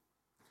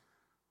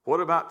 What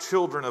about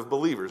children of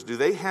believers? Do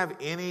they have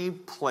any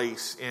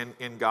place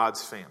in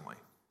God's family?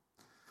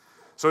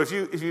 So if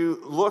you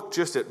look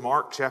just at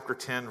Mark chapter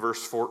 10,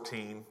 verse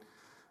 14,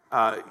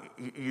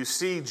 you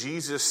see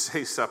Jesus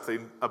say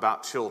something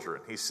about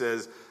children. He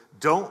says,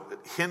 don't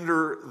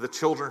hinder the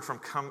children from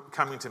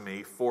coming to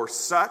me, for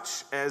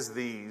such as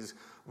these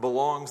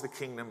belongs the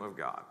kingdom of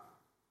God.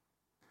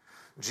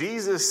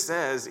 Jesus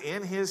says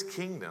in His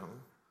kingdom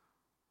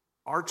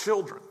are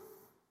children.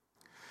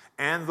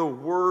 And the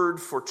word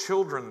for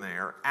children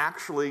there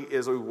actually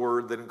is a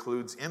word that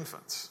includes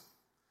infants.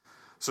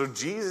 So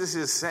Jesus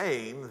is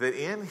saying that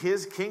in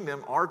His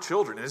kingdom are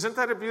children. Isn't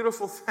that a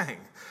beautiful thing?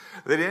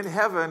 That in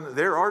heaven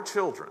there are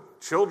children.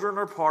 Children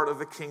are part of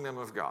the kingdom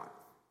of God.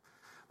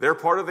 They're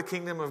part of the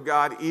kingdom of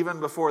God even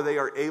before they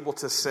are able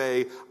to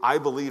say, I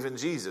believe in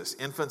Jesus.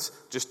 Infants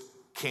just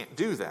can't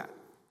do that.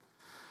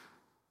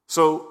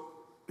 So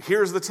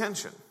here's the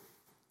tension.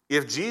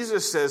 If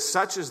Jesus says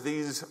such as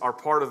these are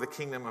part of the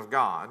kingdom of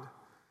God,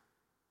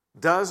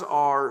 does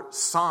our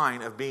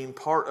sign of being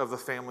part of the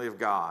family of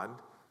God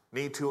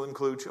need to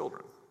include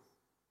children?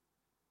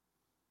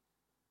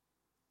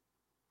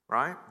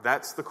 Right?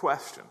 That's the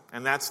question.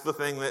 And that's the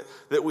thing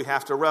that we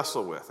have to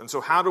wrestle with. And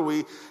so how do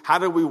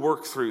we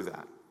work through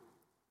that?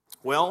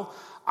 Well,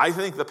 I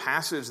think the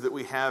passage that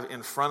we have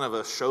in front of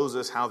us shows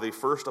us how the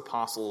first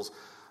apostles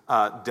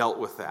dealt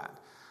with that.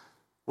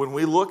 When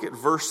we look at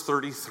verse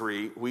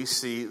 33, we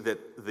see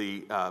that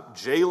the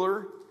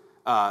jailer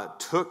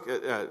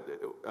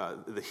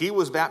he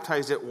was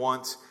baptized at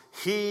once,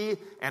 he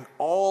and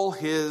all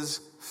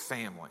his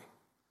family.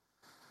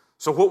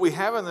 So what we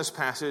have in this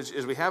passage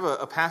is we have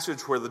a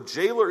passage where the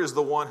jailer is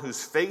the one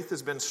whose faith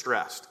has been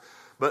stressed,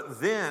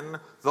 but then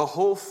the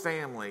whole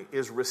family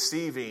is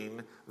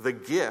receiving the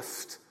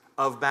gift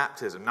of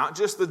baptism. Not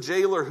just the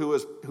jailer who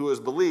has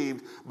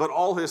believed, but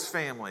all his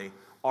family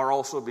are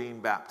also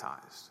being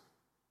baptized.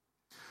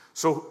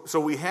 So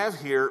we have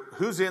here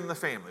who's in the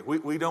family.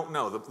 We don't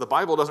know. The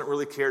Bible doesn't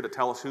really care to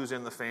tell us who's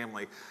in the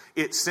family.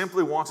 It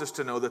simply wants us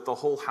to know that the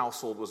whole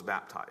household was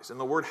baptized. And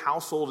the word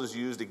household is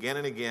used again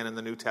and again in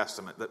the New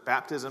Testament, that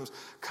baptisms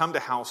come to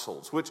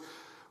households, which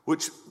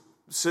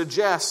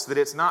suggests that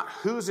it's not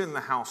who's in the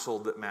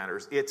household that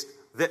matters, it's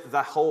that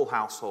the whole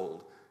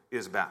household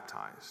is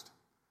baptized.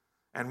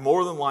 And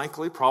more than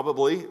likely,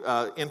 probably,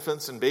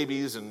 infants and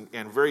babies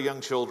and very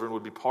young children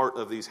would be part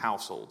of these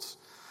households.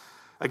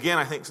 Again,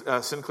 I think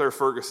Sinclair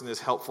Ferguson is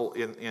helpful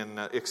in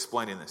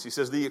explaining this. He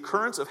says, the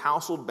occurrence of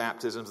household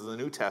baptisms in the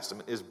New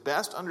Testament is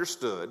best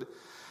understood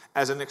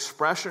as an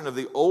expression of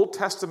the Old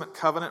Testament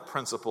covenant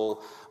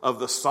principle of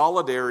the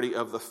solidarity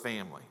of the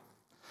family.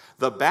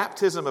 The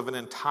baptism of an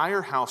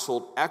entire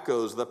household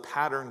echoes the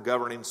pattern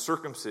governing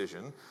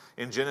circumcision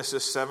in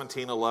Genesis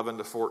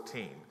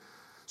 17:11-14.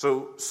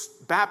 So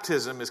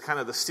baptism is kind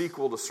of the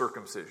sequel to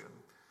circumcision.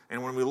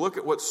 And when we look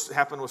at what's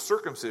happened with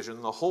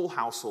circumcision, the whole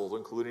household,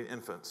 including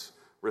infants,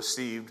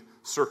 received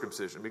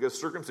circumcision, because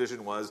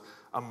circumcision was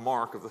a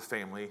mark of the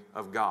family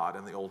of God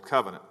in the Old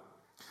Covenant.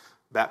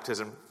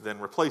 Baptism then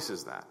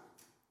replaces that.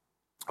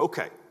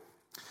 Okay.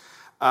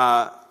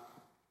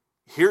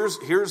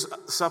 Here's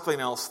something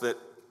else that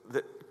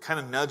kind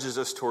of nudges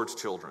us towards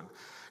children.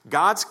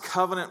 God's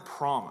covenant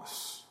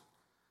promise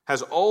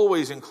has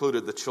always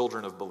included the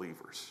children of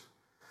believers.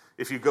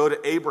 If you go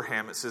to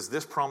Abraham, it says,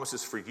 this promise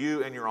is for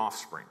you and your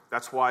offspring.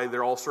 That's why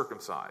they're all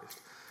circumcised.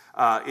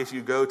 If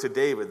you go to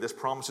David, this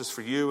promise is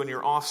for you and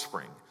your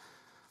offspring.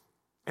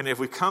 And if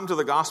we come to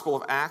the Gospel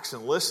of Acts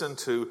and listen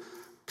to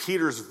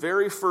Peter's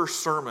very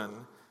first sermon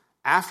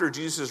after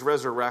Jesus'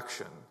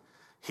 resurrection,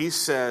 he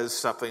says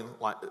something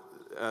like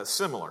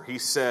similar. He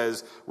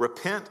says,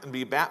 repent and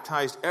be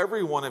baptized,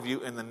 every one of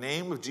you, in the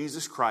name of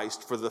Jesus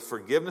Christ for the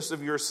forgiveness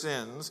of your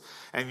sins,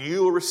 and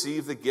you will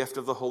receive the gift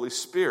of the Holy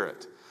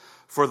Spirit.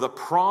 For the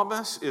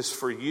promise is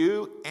for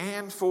you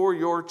and for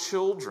your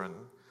children,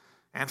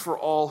 and for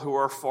all who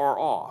are far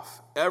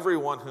off,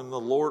 everyone whom the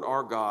Lord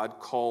our God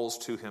calls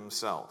to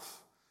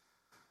himself.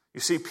 You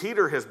see,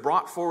 Peter has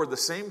brought forward the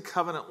same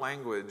covenant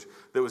language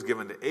that was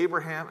given to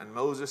Abraham and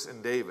Moses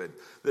and David,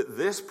 that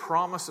this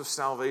promise of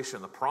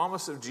salvation, the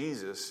promise of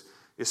Jesus,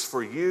 is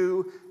for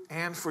you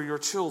and for your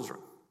children.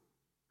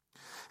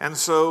 And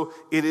so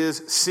it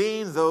is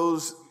seeing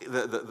those,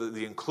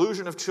 the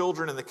inclusion of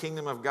children in the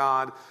kingdom of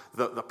God,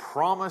 the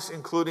promise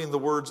including the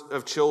words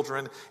of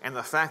children, and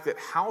the fact that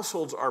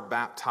households are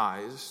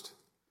baptized,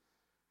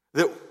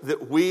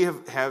 that we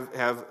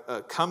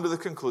have come to the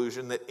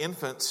conclusion that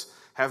infants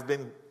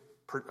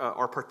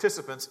are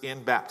participants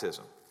in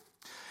baptism.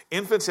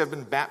 Infants have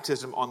been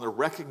baptized on the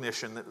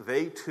recognition that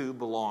they too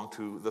belong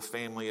to the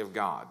family of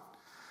God.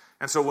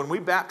 And so when we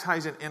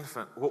baptize an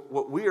infant,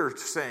 what we are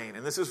saying,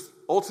 and this is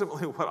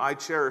ultimately what I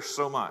cherish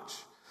so much,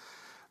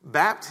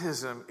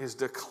 baptism is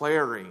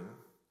declaring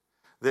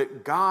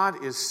that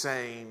God is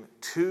saying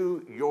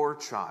to your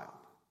child,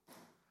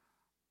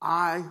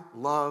 I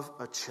love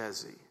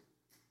Achezi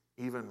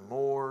even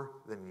more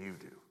than you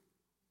do.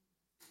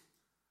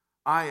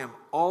 I am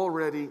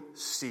already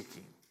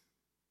seeking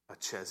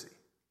Achezi.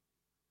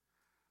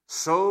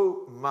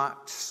 So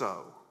much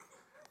so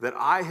that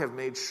I have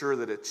made sure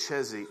that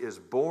Achezi is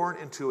born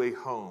into a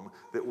home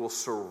that will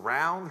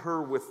surround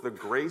her with the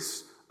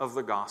grace of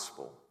the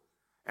gospel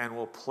and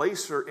will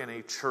place her in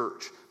a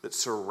church that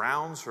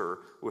surrounds her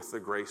with the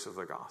grace of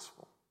the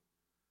gospel.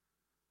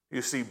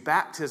 You see,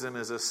 baptism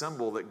is a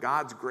symbol that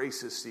God's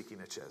grace is seeking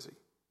Achezi.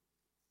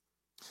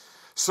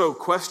 So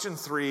question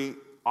 3,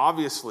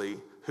 obviously,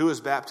 who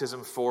is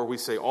baptism for? We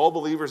say all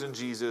believers in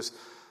Jesus,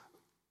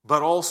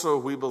 but also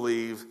we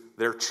believe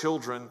their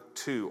children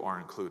too are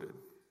included.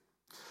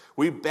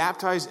 We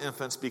baptize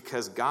infants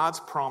because God's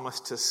promise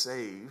to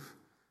save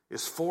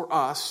is for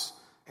us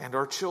and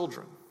our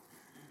children.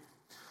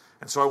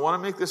 And so I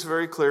want to make this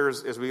very clear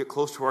as we get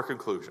close to our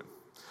conclusion.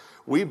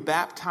 We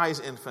baptize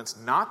infants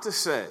not to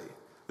say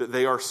that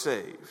they are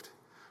saved.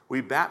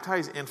 We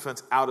baptize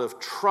infants out of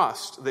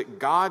trust that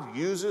God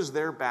uses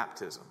their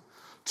baptism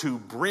to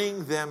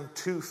bring them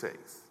to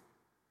faith.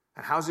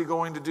 And how's he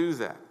going to do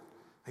that?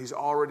 He's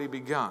already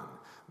begun.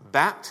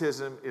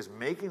 Baptism is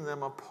making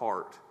them a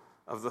part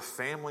of the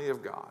family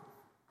of God.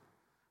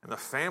 And the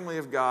family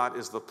of God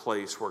is the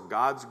place where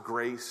God's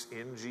grace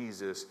in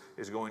Jesus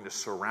is going to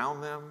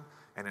surround them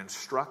and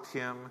instruct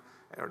him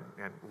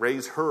and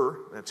raise her,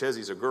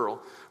 Achezi's a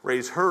girl,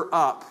 raise her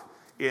up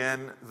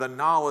in the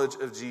knowledge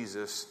of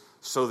Jesus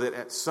so that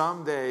at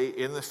some day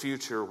in the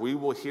future we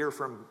will hear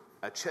from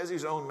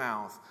Achezi's own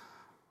mouth,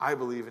 I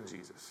believe in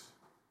Jesus.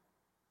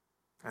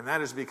 And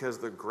that is because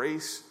the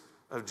grace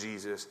of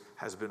Jesus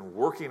has been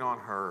working on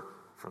her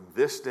from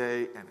this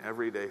day and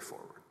every day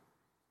forward.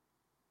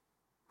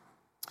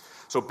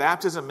 So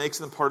baptism makes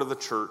them part of the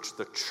church.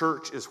 The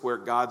church is where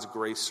God's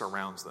grace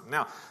surrounds them.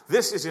 Now,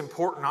 this is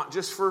important not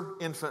just for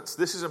infants.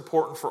 This is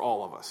important for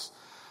all of us.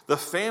 The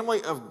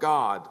family of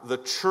God, the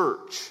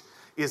church,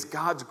 is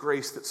God's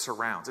grace that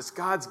surrounds. It's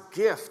God's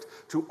gift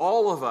to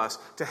all of us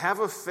to have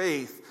a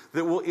faith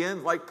that will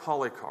end like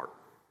Polycarp.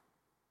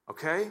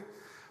 Okay?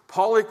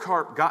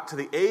 Polycarp got to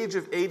the age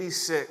of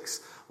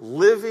 86,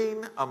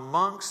 living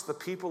amongst the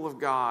people of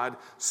God,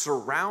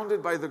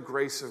 surrounded by the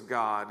grace of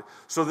God,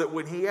 so that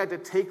when he had to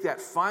take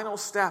that final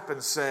step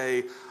and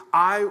say,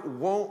 I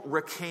won't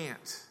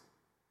recant,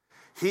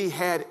 he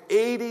had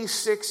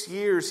 86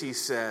 years, he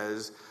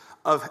says,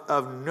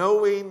 of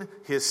knowing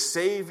his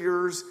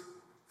Savior's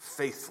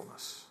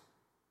faithfulness.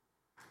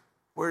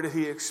 Where did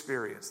he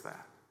experience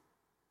that?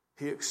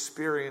 He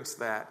experienced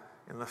that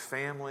in the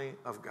family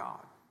of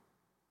God.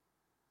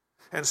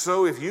 And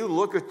so if you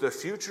look at the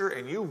future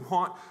and you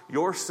want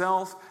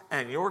yourself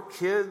and your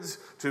kids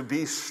to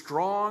be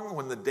strong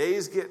when the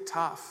days get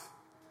tough,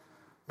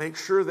 make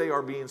sure they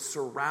are being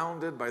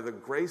surrounded by the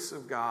grace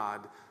of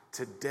God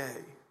today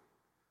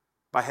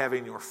by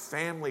having your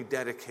family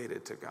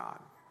dedicated to God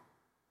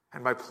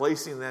and by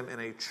placing them in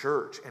a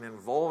church and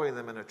involving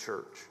them in a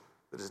church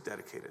that is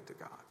dedicated to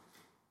God.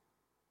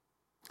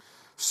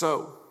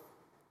 So,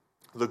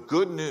 the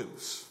good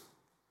news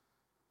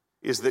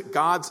is that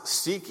God's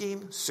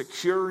seeking,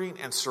 securing,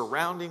 and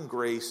surrounding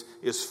grace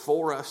is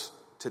for us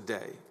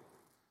today.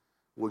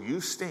 Will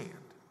you stand?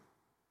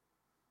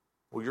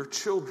 Will your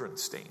children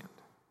stand?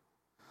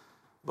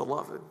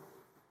 Beloved,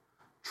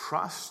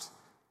 trust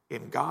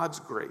in God's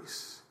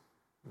grace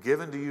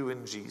given to you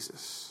in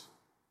Jesus.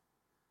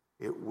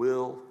 It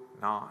will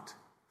not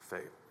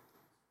fail.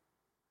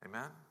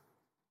 Amen?